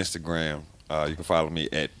go to Instagram. You can follow me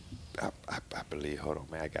at I believe. Hold on,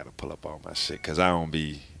 man. I gotta pull up all my shit because I don't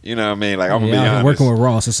be. You know what I mean? Like I'm gonna be honest. Working with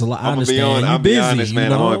Ross, it's a lot. I understand. I'm busy, be honest, man.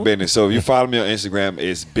 you know? I'm on business. So if you follow me on Instagram,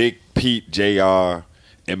 it's Big Pete JR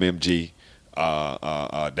MMG.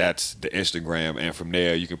 That's the Instagram, and from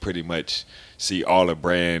there you can pretty much see all the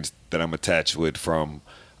brands that I'm attached with from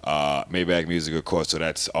Maybach Music, of course. So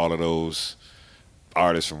that's all of those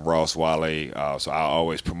artists from Ross, Wale. So I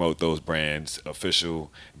always promote those brands.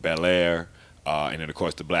 Official, Bel Air. And then, of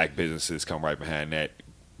course, the black businesses come right behind that.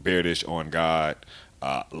 Beardish, On God,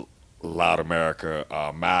 Loud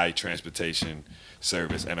America, My Transportation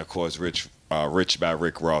Service, and, of course, Rich by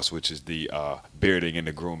Rick Ross, which is the bearding and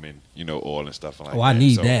the grooming, oil and stuff like that. Oh, I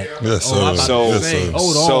need that. Yes, sir.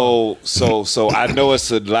 So I know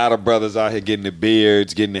it's a lot of brothers out here getting the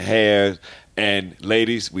beards, getting the hair. And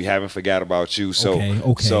ladies, we haven't forgot about you. So,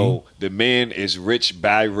 okay. So the men is Rich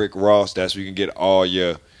by Rick Ross. That's where you can get all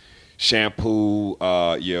your shampoo,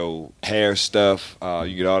 your hair stuff.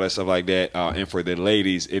 You get all that stuff like that. And for the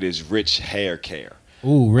ladies, it is Rich Hair Care.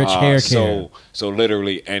 Ooh, Rich Hair Care. So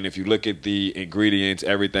literally, and if you look at the ingredients,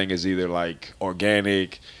 everything is either like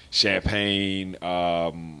organic, champagne.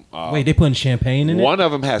 Wait, they putting champagne in it? One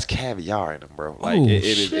of them has caviar in them, bro. Like Oh, it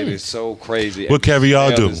shit. is so crazy. What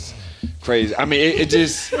caviar do? Crazy. I mean, it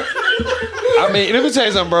just. I mean, let me tell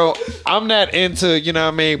you something, bro. I'm not into, you know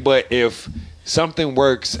what I mean, but if something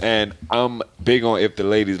works, and I'm big on if the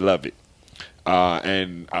ladies love it.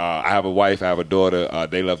 And I have a wife, I have a daughter.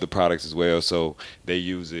 They love the products as well, so they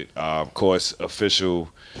use it. Of course, official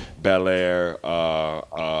Bel Air,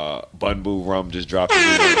 Bunbu rum just dropped. The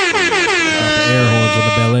air horns on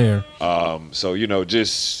the Bel Air. So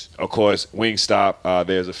just of course Wingstop.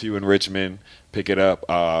 There's a few in Richmond. Pick it up.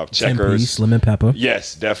 10-piece, Checkers, lemon pepper.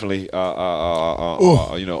 Yes, definitely.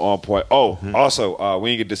 On point. Oh, also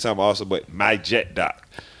we didn't get to something also, but MyJet Doc.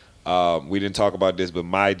 We didn't talk about this, but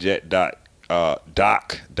MyJet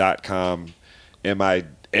doc.com,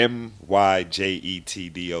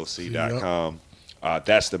 MYJETDOC.com.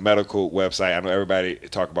 That's the medical website. I know everybody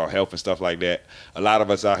talk about health and stuff like that. A lot of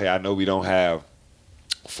us out here, I know we don't have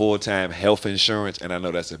full-time health insurance, and I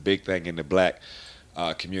know that's a big thing in the black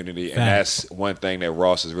community. And that's one thing that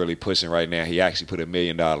Ross is really pushing right now. He actually put $1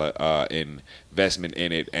 million investment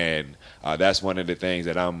in it, and that's one of the things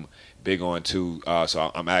that I'm big on too.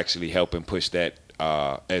 So I'm actually helping push that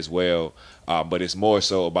as well. But it's more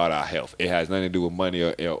so about our health. It has nothing to do with money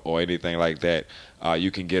or anything like that.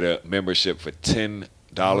 You can get a membership for $10 a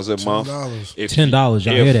month. $10, y'all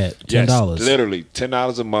hear that? $10. Yes, literally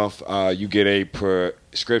 $10 a month. You get a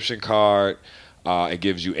prescription card. It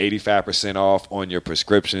gives you 85% off on your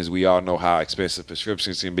prescriptions. We all know how expensive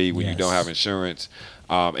prescriptions can be when you don't have insurance.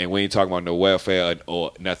 And we ain't talking about no welfare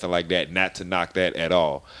or nothing like that. Not to knock that at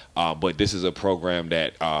all. But this is a program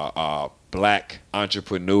that black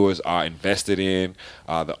entrepreneurs are invested in.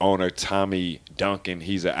 The owner, Tommy Duncan,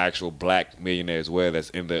 he's an actual black millionaire as well that's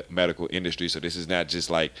in the medical industry. So this is not just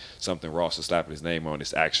like something Ross is slapping his name on.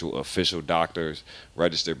 It's actual official doctors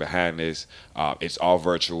registered behind this. It's all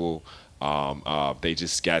virtual. They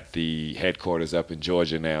just got the headquarters up in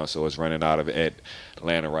Georgia now, so it's running out of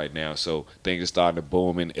Atlanta right now. So things are starting to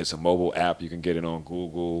boom, and it's a mobile app. You can get it on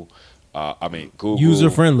Google. Google. User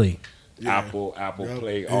friendly. Apple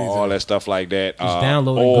Play, all that stuff like that. Just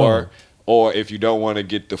download it. Or if you don't want to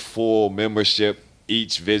get the full membership,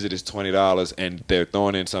 each visit is $20, and they're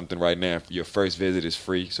throwing in something right now. Your first visit is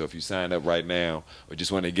free. So if you sign up right now, or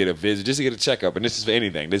just want to get a visit, just to get a checkup, and this is for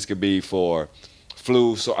anything. This could be for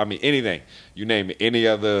flu, anything. You name it. Any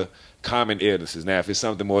other common illnesses. Now, if it's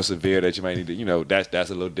something more severe that you might need to, that's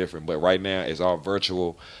a little different. But right now, it's all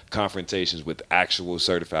virtual confrontations with actual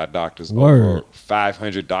certified doctors. Word. Over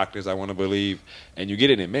 500 doctors, I want to believe, and you get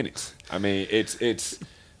it in minutes.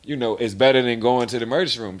 It's better than going to the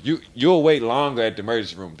emergency room. You'll wait longer at the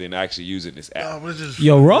emergency room than actually using this app.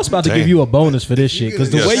 Yo, Ross about to give you a bonus for this shit, because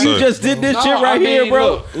the way you just did this shit right here,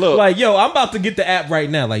 bro. Look. Like, yo, I'm about to get the app right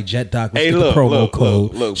now. Like, Jet Doc, let's get the promo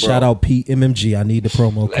code. Look, bro. Shout out Pete MMG. I need the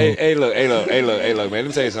promo code. Hey, look, man. Let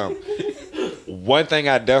me tell you something. One thing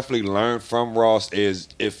I definitely learned from Ross is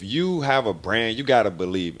if you have a brand, you got to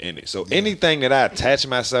believe in it. So anything that I attach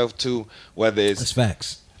myself to, whether it's That's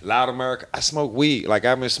facts. Loud America, I smoke weed. Like,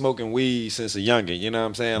 I've been smoking weed since a youngin'. You know what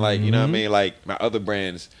I'm saying? Like, you know what I mean? Like, my other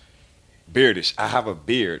brands, beardish. I have a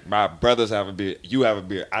beard. My brothers have a beard. You have a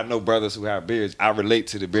beard. I know brothers who have beards. I relate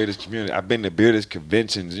to the beardish community. I've been to beardish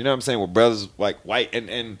conventions. You know what I'm saying? With brothers like white.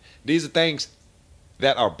 And these are things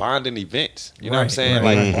that are bonding events. You know what I'm saying?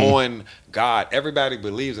 Like, on God. Everybody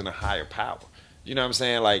believes in a higher power. You know what I'm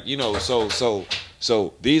saying? Like,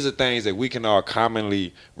 so these are things that we can all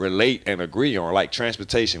commonly relate and agree on, like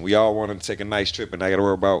transportation. We all want to take a nice trip, and I got to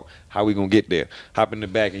worry about how we going to get there. Hop in the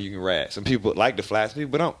back and you can ride. Some people like to fly, some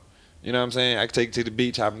people don't. You know what I'm saying? I can take you to the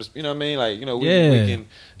beach, hop in the, you know what I mean? Like, we can,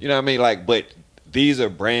 you know what I mean? Like, but these are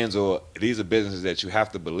brands or these are businesses that you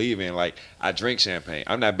have to believe in. Like, I drink champagne.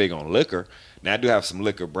 I'm not big on liquor. Now, I do have some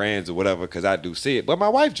liquor brands or whatever because I do see it, but my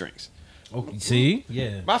wife drinks. Oh, see?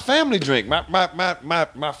 Yeah. My family drink.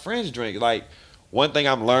 My friends drink. Like, one thing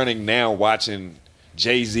I'm learning now watching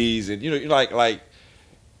Jay-Z's and like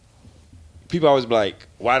people always be like,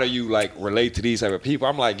 why do you like relate to these type of people?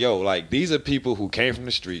 I'm like, yo, like these are people who came from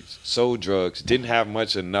the streets, sold drugs, didn't have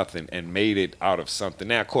much or nothing, and made it out of something.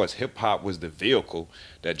 Now, of course, hip hop was the vehicle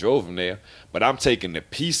that drove them there, but I'm taking the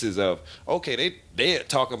pieces of, okay, they're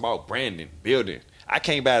talking about branding, building. I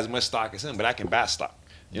can't buy as much stock as him, but I can buy stock.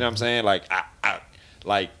 You know what I'm saying? Like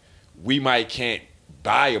we can't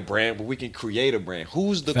buy a brand, but we can create a brand.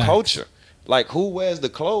 Who's the culture? Like, who wears the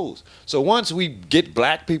clothes? So once we get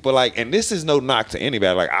black people, like, and this is no knock to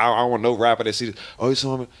anybody. Like, I don't want no rapper that sees,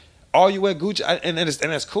 all you wear Gucci, and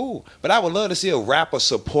that's cool. But I would love to see a rapper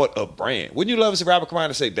support a brand. Wouldn't you love to see a rapper come out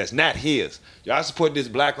and say, that's not his? Yo, I support this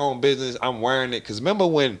black-owned business. I'm wearing it. Because remember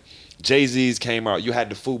when Jay-Z's came out, you had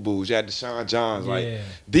the FUBUs, you had the Sean Johns. Like,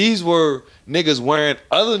 these were niggas wearing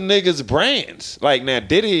other niggas' brands. Like, now,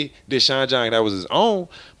 Diddy did Sean John, that was his own.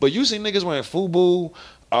 But you see niggas wearing FUBU,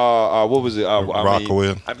 what was it?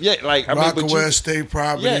 Rockaway. Rockaway State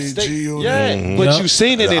Property, G-Unit. But Yep. you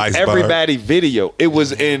seen it The in Iceberg. everybody video. It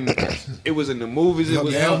was in the movies. It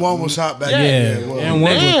was And one was hot back Yeah, then. Well, and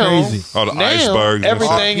one was Now- crazy. Oh, the Now, iceberg.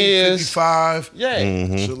 everything is 55,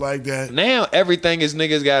 shit like that. Now everything is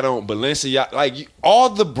niggas got on Balenciaga. Like all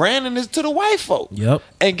the branding is to the white folk. Yep.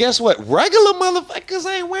 And guess what? Regular motherfuckers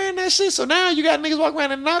ain't wearing that shit. So now you got niggas walking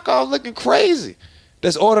around in knockoffs looking crazy.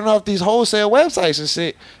 That's ordering off these wholesale websites and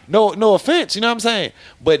shit. No offense, you know what I'm saying?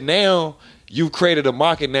 But now you've created a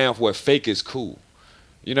market now for where fake is cool.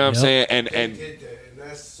 You know what I'm saying?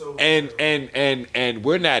 And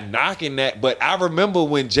we're not knocking that, but I remember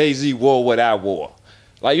when Jay-Z wore what I wore.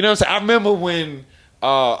 Like, you know what I'm saying? I remember when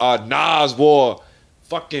Nas wore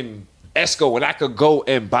fucking Esco and I could go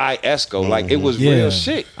and buy Esco. Like, it was real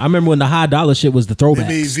shit. I remember when the high dollar shit was the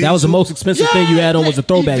throwbacks. That was the most expensive thing you had on was a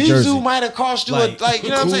throwback jersey. Vizu might have cost you Like, you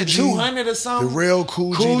know what I'm saying, Cool G, 200 or something. the real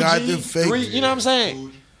Cool G, not the fake. You know what I'm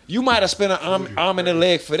saying? You might have spent an arm and a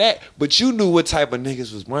leg for that, but you knew what type of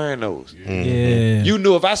niggas was wearing those. Yeah. You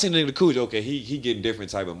knew if I seen a nigga Cool G, okay, he getting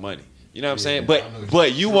different type of money. You know what I'm saying?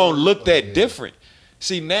 But you won't look that different.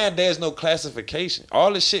 See, now there's no classification.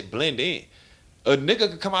 All this shit blend in. A nigga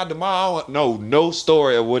could come out tomorrow, no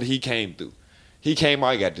story of what he came through. He came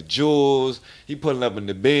out, he got the jewels, he pulling up in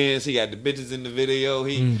the Benz, he got the bitches in the video,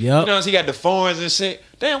 you know, he got the foreigns and shit.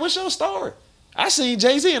 Damn, what's your story? I seen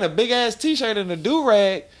Jay-Z in a big ass t-shirt and a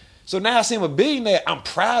do-rag. So now I see him a billionaire. I'm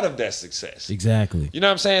proud of that success. Exactly. You know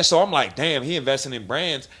what I'm saying? So I'm like, damn, he investing in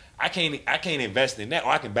brands. I can't invest in that, or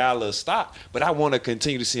I can buy a little stock, but I want to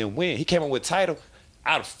continue to see him win. He came up with Tidal.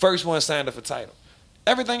 I the first one signed up for Tidal.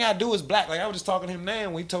 Everything I do is black. Like I was just talking to him now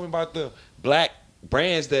when he told me about the black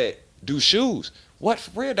brands that do shoes. What,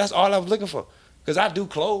 for real? That's all I was looking for. Because I do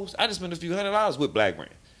clothes. I just spent a few $100s with black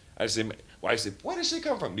brands. I just said, wife said, where did shit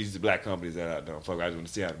come from? These are black companies that I don't fuck. I just want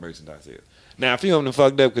to see how the merchandise is. Now, a few of them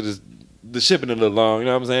fucked up because the shipping a little long, you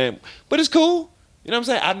know what I'm saying? But it's cool. You know what I'm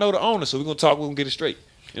saying? I know the owner, so we're going to talk, we're going to get it straight.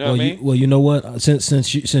 You know what I mean? You know what?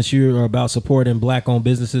 Since you're about supporting black-owned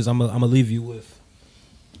businesses, I'm gonna leave you with.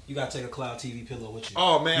 You gotta take a Cloud TV pillow with you.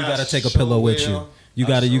 Oh man, you gotta take a pillow with you. You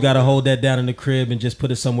gotta hold that down in the crib and just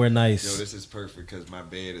put it somewhere nice. Yo, this is perfect because my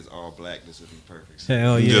bed is all black. This would be perfect.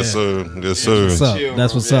 Hell yeah. Yes, sir. Yes, sir. That's what's up.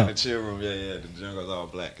 That's what's up. The chill room, yeah. The jungle's all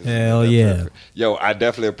black. Hell yeah. Perfect. Yo, I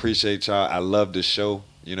definitely appreciate y'all. I love the show.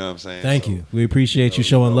 You know what I'm saying? Thank you. We appreciate you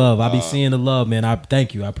showing love. I be seeing the love, man. I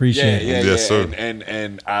thank you. I appreciate it. Yes, sir.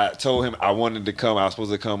 And I told him I wanted to come. I was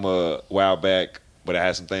supposed to come a while back, but I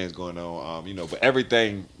had some things going on. But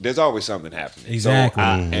everything, there's always something happening. Exactly. So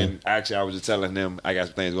and actually, I was just telling them I got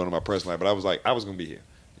some things going on in my personal life, but I was like, I was gonna be here.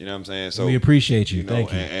 You know what I'm saying? So we appreciate you. know,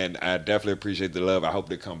 Thank you. And I definitely appreciate the love. I hope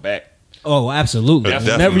to come back. Oh, absolutely.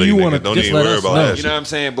 Definitely, Whenever you nigga. want to, Don't just even let worry us about know. that. You know what I'm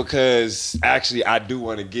saying? Because actually, I do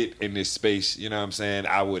want to get in this space. You know what I'm saying?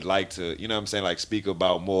 I would like to, you know what I'm saying, like speak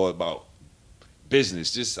more about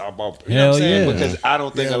business, just about, you know what I'm saying? yeah. Because I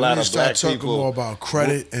don't think a lot of black talking people more about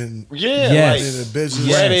credit and Yes. in the business,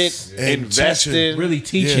 Yes. credit, And investing, teaching. Really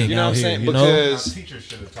teaching You know what out I'm here, saying? you know?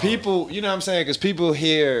 Because people, you know what I'm saying? Because people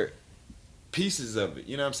hear pieces of it.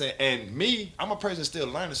 You know what I'm saying? And me, I'm a person still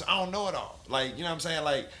learning, so I don't know it all. Like, you know what I'm saying?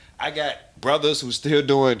 Like, I got brothers who still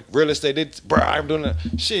doing real estate. Bro, I'm doing that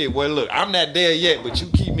shit. Well, look, I'm not there yet, but you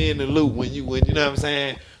keep me in the loop when you know what I'm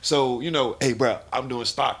saying? So, hey, bro, I'm doing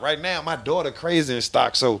stock. Right now, my daughter crazy in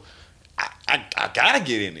stock, so I gotta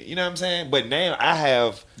get in it. You know what I'm saying? But now I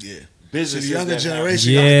have So businesses. the younger that have-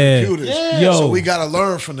 generation Yeah. got computers. Yeah. Yo. So we gotta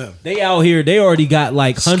learn from them. They out here, they already got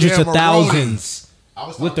like hundreds of Scammeroni. thousands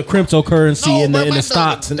with the cryptocurrency and bro, the my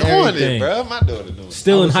stocks daughter and doing everything. It, bro. My daughter doing it.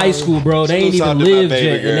 Still in high school, bro. They ain't Salute even out to my lived baby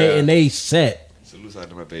yet, girl. and they set. Salute out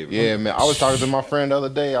to my baby. Yeah, man. I was talking to my friend the other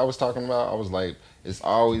day. I was like, it's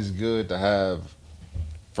always good to have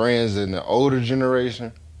friends in the older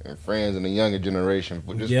generation and friends in the younger generation.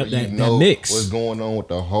 But just Yep, for you that to know mix. what's going on with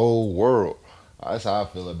the whole world. That's how I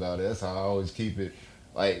feel about it. That's how I always keep it.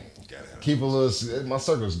 Like, keep a little. My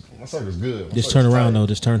circle's good. My Just circle's turn around tight. though.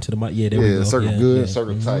 Just turn to the mic. Yeah, there we Yeah, go. the circle Yeah, good, yeah.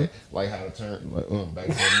 circle Mhm. tight. Like how to turn back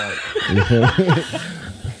to the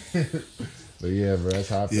mic. But yeah, bro, that's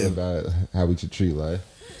how I feel about it, how we should treat life.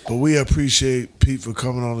 But we appreciate Pete for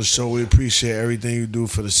coming on the show. We appreciate everything you do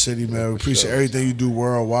for the city, man. We appreciate everything you do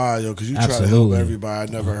worldwide, yo, because you try to help Absolutely.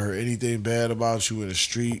 everybody. I never heard anything bad about you in the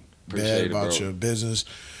street, Appreciate bad it, about bro. your business.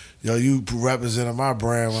 Yo, you represented my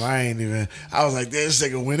brand when I was like, this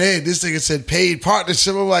nigga went in. This nigga said paid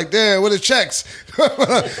partnership. I'm like, damn, what the checks?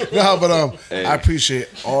 No, but Hey. I appreciate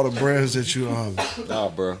all the brands that you Nah,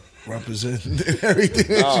 bro. represent and everything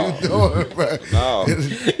that No. you doing, bro. No.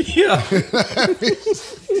 Yeah.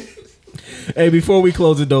 Hey, before we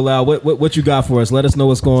close it though, Loud, what you got for us? Let us know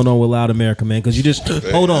what's going on with Loud America, man. Because you just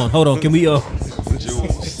hold on. Can we hold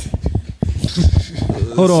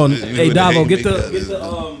on? Hey, Davo, get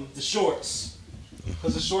the shorts,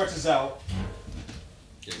 because the shorts is out.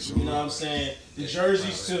 You know what I'm saying? The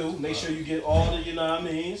jerseys too. Make sure you get all the. You know what I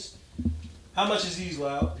mean? How much is these,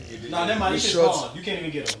 Loud? Nah, never mind. These shorts gone. You can't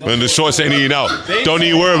even get them. Man, the shorts ain't eating out. Don't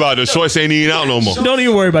even worry about it. The shorts ain't eating out no more. Don't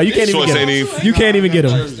even worry about it. You can't even get them. You can't even get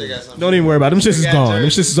them. Don't even worry about it. Them shits is gone. Them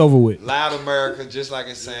shits is over with. Loud America, just like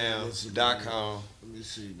it sounds. .com. Let me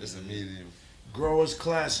see. It's a medium. Growers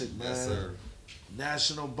Classic, man. Yes, sir.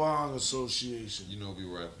 National Bong Association. You know we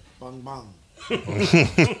rapping. Bang bang.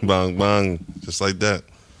 Bang, bang. Just like that.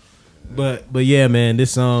 But yeah, man,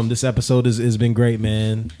 this episode has been great,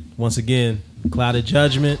 man. Once again, Cloud of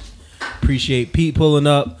Judgment. Appreciate Pete pulling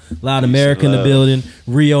up. Loud America in the building.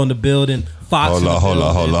 Rio in the building. Fox in the building.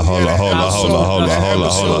 Hold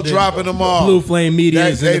on. Dropping them all. Blue Flame Media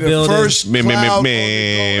is in the building. First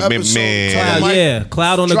Yeah,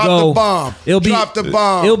 Cloud on the Drop go. the bomb. Drop the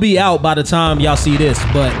bomb. It'll be out by the time y'all see this.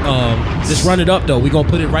 But just run it up though. We gonna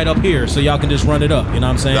put it right up here so y'all can just run it up. You know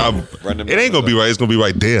what I'm saying? It ain't gonna be right. It's gonna be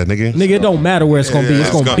right there, nigga. Nigga, it don't matter where it's gonna be.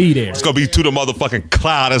 It's gonna be there. It's gonna be to the motherfucking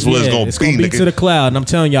cloud. That's what it's gonna be. It's gonna be to the cloud. And I'm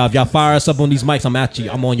telling y'all, if y'all fire us up on these mics,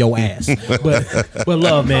 I'm on your ass. But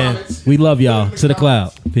love, man. We love y'all. To the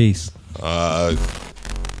cloud. Peace.